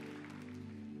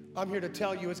 I'm here to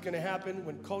tell you it's going to happen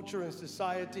when culture and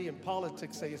society and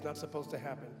politics say it's not supposed to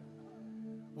happen.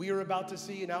 We are about to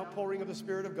see an outpouring of the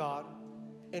Spirit of God,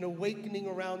 an awakening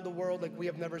around the world like we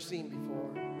have never seen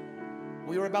before.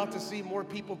 We are about to see more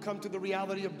people come to the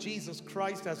reality of Jesus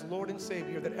Christ as Lord and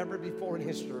Savior than ever before in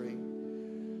history.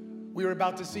 We are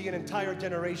about to see an entire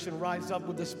generation rise up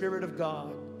with the Spirit of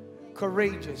God,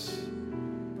 courageous,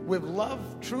 with love,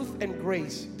 truth, and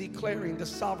grace, declaring the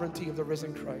sovereignty of the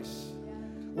risen Christ.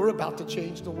 We're about to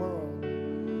change the world.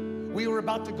 We are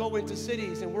about to go into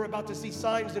cities and we're about to see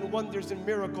signs and wonders and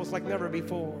miracles like never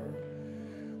before.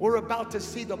 We're about to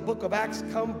see the book of Acts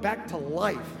come back to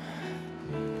life.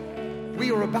 We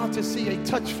are about to see a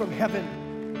touch from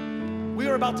heaven. We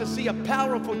are about to see a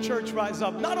powerful church rise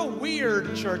up. Not a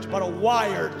weird church, but a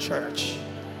wired church.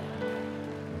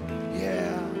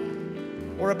 Yeah.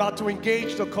 We're about to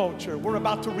engage the culture. We're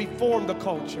about to reform the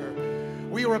culture.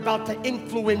 We are about to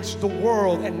influence the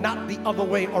world and not the other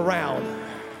way around.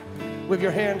 With your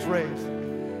hands raised.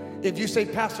 If you say,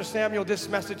 Pastor Samuel, this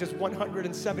message is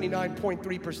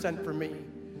 179.3% for me.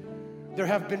 There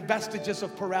have been vestiges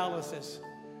of paralysis.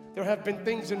 There have been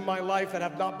things in my life that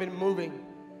have not been moving.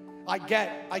 I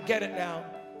get it now.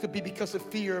 Could be because of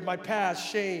fear, my past,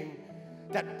 shame,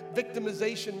 that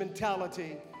victimization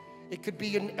mentality. It could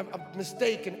be a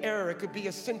mistake, an error. It could be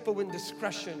a sinful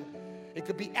indiscretion. It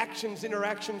could be actions,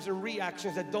 interactions, and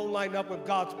reactions that don't line up with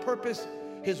God's purpose,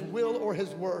 His will, or His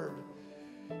word.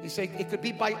 You say it could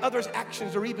be by others'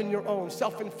 actions or even your own,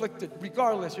 self-inflicted.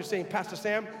 Regardless, you're saying, Pastor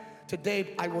Sam,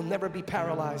 today I will never be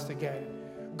paralyzed again.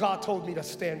 God told me to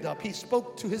stand up. He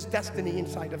spoke to His destiny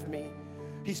inside of me.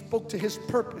 He spoke to His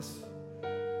purpose.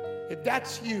 If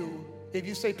that's you, if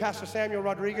you say, Pastor Samuel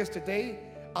Rodriguez, today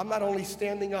I'm not only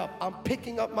standing up, I'm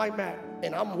picking up my mat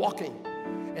and I'm walking.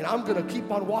 And I'm gonna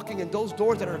keep on walking, and those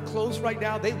doors that are closed right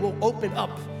now, they will open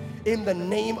up in the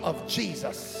name of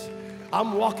Jesus.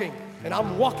 I'm walking, and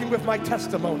I'm walking with my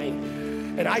testimony.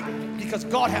 And because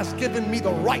God has given me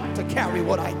the right to carry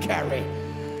what I carry.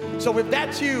 So if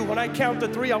that's you, when I count to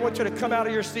 3, I want you to come out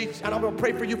of your seats, and I'm gonna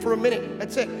pray for you for a minute.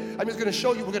 That's it. I'm just gonna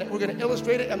show you, we're gonna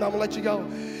illustrate it, and I'm gonna let you go.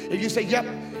 If you say, yep,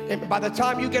 and by the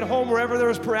time you get home, wherever there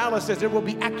is paralysis, there will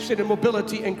be action and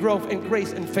mobility and growth and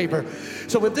grace and favor.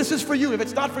 So if this is for you, if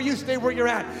it's not for you, stay where you're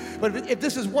at. But if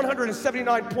this is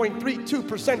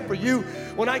 179.32% for you,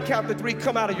 when I count to 3,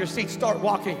 come out of your seat, start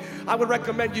walking. I would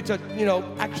recommend you to,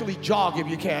 actually jog if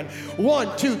you can.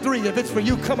 1, 2, 3, if it's for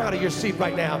you, come out of your seat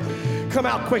right now. Come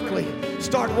out quickly.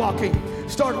 Start walking.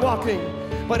 Start walking.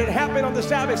 But it happened on the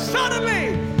Sabbath.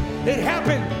 Suddenly, it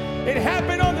happened. It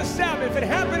happened on the Sabbath. It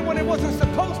happened when it wasn't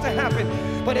supposed to happen,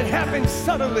 but it happened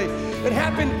suddenly. It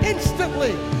happened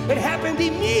instantly. It happened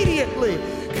immediately.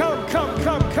 Come.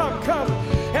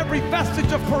 Every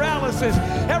vestige of paralysis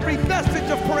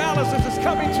is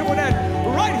coming to an end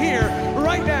right here,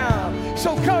 right now.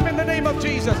 So come in the name of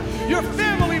Jesus. Your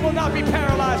family will not be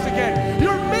paralyzed again.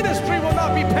 Your ministry will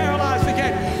not be paralyzed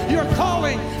again. Your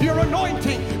calling, your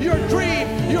anointing, your dream,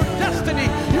 your destiny,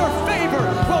 your favor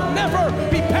will never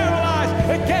be paralyzed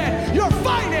again. Your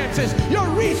finances, your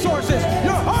resources,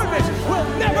 your harvest will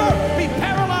never be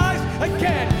paralyzed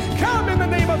again. Come in the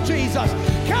name of Jesus.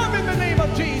 Come in the name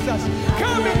of Jesus.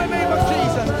 Come in the name of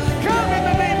Jesus. Come in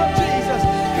the name of Jesus.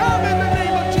 Come in the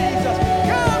name of Jesus.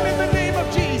 Come in the name of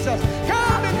Jesus.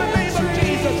 Come in the name of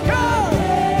Jesus.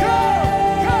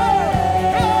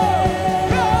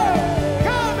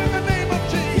 Come in the name of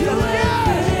Jesus.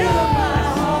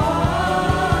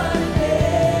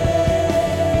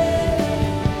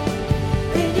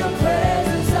 In your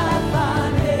presence I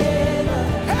find heaven.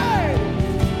 Hey!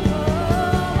 I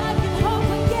can hope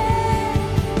again.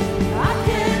 I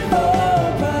can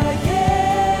hope again.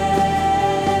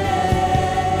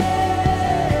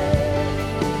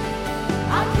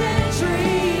 I can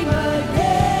dream again.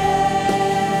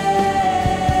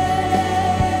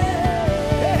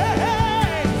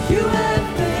 You have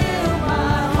filled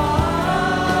my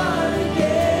heart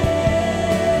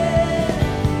again.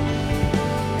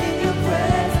 In your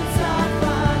presence I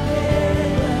find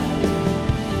heaven.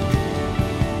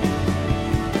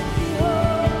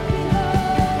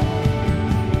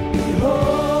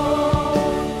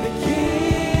 Behold, the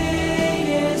King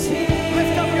is here.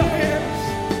 Lift up your hands.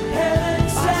 Heaven I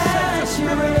sense the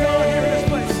Spirit of God here in this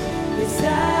place. this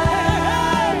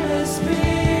atmosphere.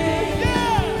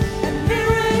 Yes! And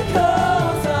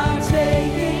miracles are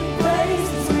taking place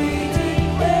as we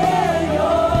declare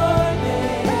your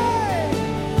name.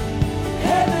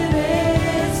 Heaven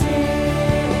is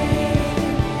here.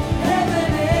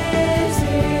 Heaven is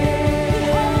here.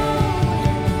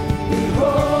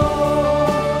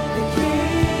 Behold, the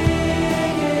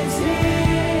King is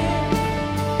here.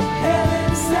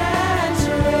 Heaven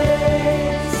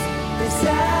saturates this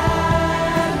atmosphere.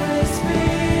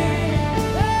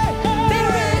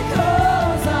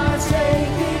 Miracles are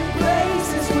taking place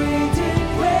as we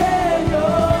declare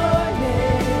your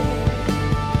name.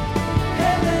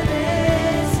 Heaven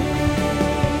is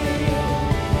here.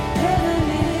 Heaven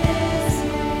is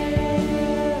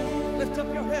here. Lift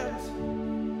up your hands.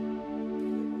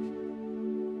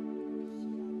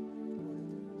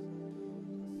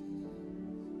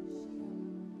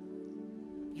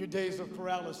 Your days of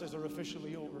paralysis are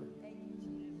officially over.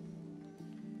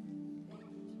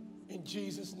 In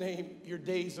Jesus' name, your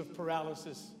days of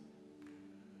paralysis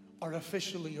are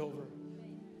officially over.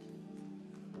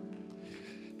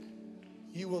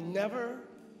 You will never,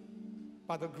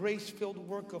 by the grace-filled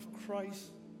work of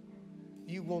Christ,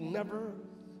 you will never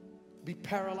be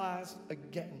paralyzed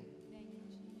again.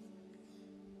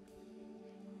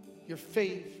 Your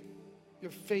faith,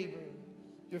 your favor,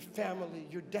 your family,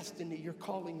 your destiny, your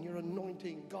calling, your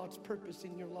anointing, God's purpose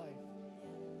in your life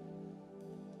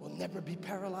will never be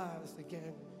paralyzed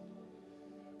again.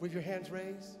 With your hands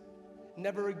raised,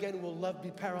 never again will love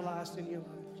be paralyzed in your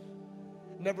life.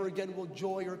 Never again will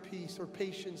joy or peace or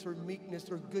patience or meekness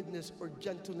or goodness or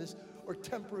gentleness or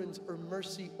temperance or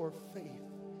mercy or faith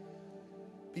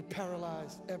be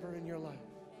paralyzed ever in your life.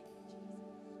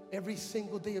 Every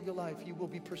single day of your life, you will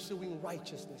be pursuing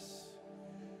righteousness.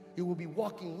 You will be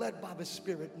walking led by the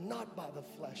Spirit, not by the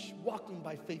flesh, walking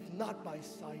by faith, not by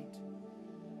sight.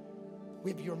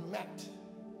 With your met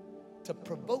to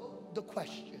provoke the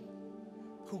question,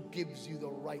 who gives you the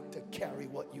right to carry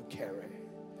what you carry?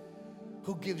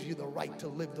 Who gives you the right to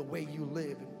live the way you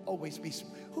live and always be?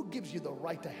 Who gives you the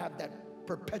right to have that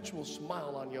perpetual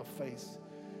smile on your face?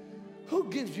 Who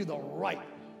gives you the right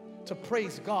to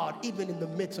praise God even in the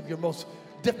midst of your most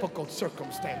difficult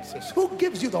circumstances? Who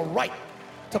gives you the right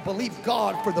to believe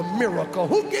God for the miracle?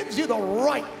 Who gives you the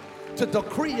right to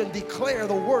decree and declare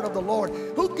the word of the Lord?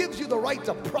 Who gives you the right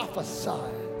to prophesy?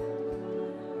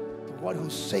 The one who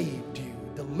saved you,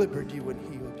 delivered you, and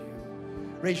healed you.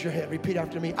 Raise your hand, repeat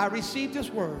after me. I received this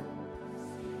word.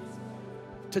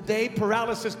 Today,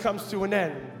 paralysis comes to an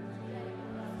end.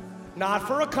 Not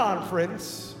for a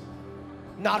conference,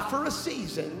 not for a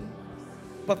season,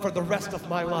 but for the rest of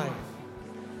my life.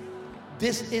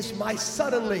 This is my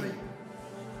suddenly.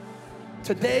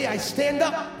 Today I stand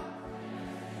up.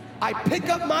 I pick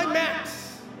up my mat,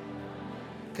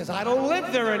 because I don't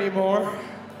live there anymore,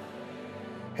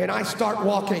 and I start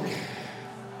walking.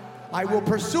 I will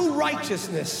pursue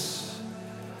righteousness.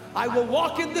 I will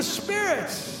walk in the Spirit,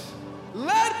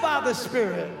 led by the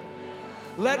Spirit,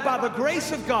 led by the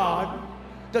grace of God,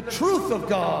 the truth of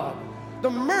God,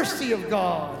 the mercy of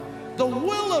God, the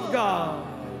will of God.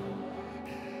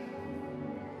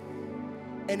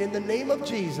 And in the name of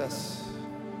Jesus,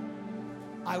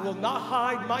 I will not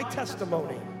hide my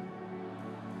testimony.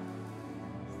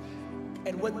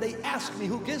 And when they ask me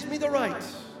who gives me the right,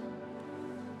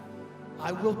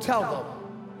 I will tell them,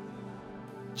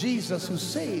 Jesus who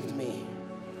saved me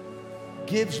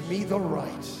gives me the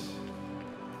right.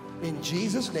 In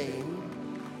Jesus' name.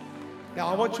 Now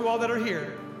I want you all that are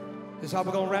here, this is how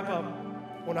we're going to wrap up.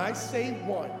 When I say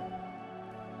one,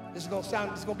 this is going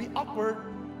to be awkward,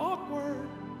 awkward,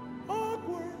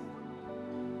 awkward.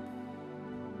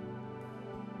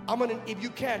 If you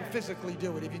can physically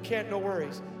do it. If you can't, no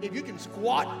worries. If you can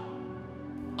squat,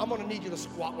 I'm gonna need you to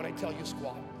squat when I tell you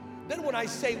squat. Then when I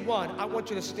say one, I want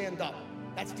you to stand up.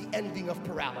 That's the ending of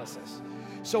paralysis.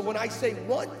 So when I say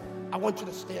one, I want you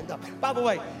to stand up. By the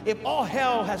way, if all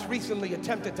hell has recently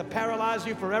attempted to paralyze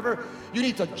you forever, you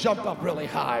need to jump up really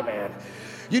high, man.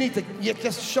 You need to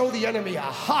just show the enemy,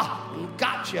 aha,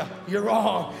 gotcha, you're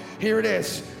wrong. Here it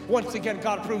is. Once again,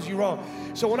 God proves you wrong.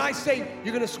 So when I say,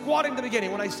 you're gonna squat in the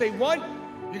beginning. When I say one,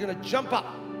 you're gonna jump up.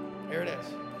 Here it is.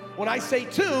 When I say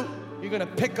two, you're gonna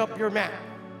pick up your mat.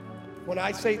 When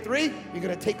I say three, you're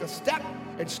gonna take a step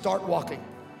and start walking.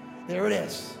 There it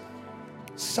is.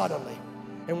 Suddenly.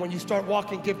 And when you start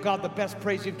walking, give God the best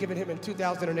praise you've given him in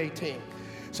 2018.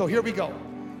 So here we go.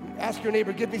 Ask your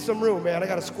neighbor, give me some room, man. I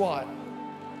got to squat.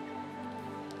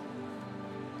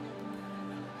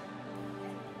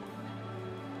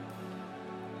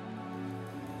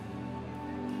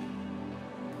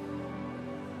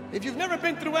 If you've never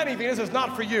been through anything, this is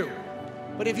not for you.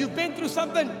 But if you've been through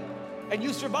something and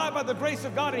you survived by the grace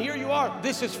of God and here you are,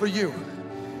 this is for you.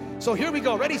 So here we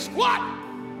go. Ready? Squat.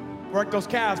 Work those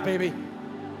calves, baby.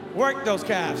 Work those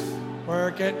calves.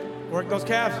 Work it. Work those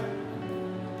calves.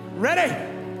 Ready?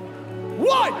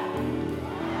 One.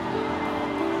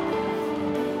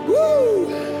 Woo!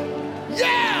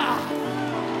 Yeah!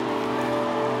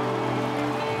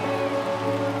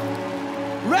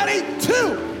 Ready?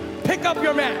 Two. Pick up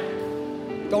your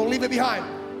mat. Don't leave it behind.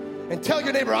 And tell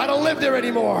your neighbor, I don't live there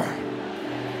anymore.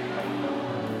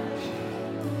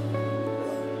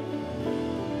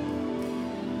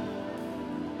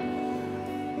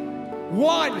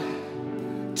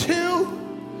 One, two,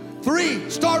 three.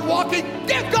 Start walking.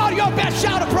 Give God your best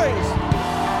shout of praise.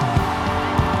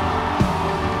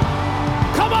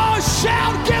 Come on,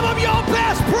 shout. Give him your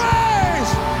best praise.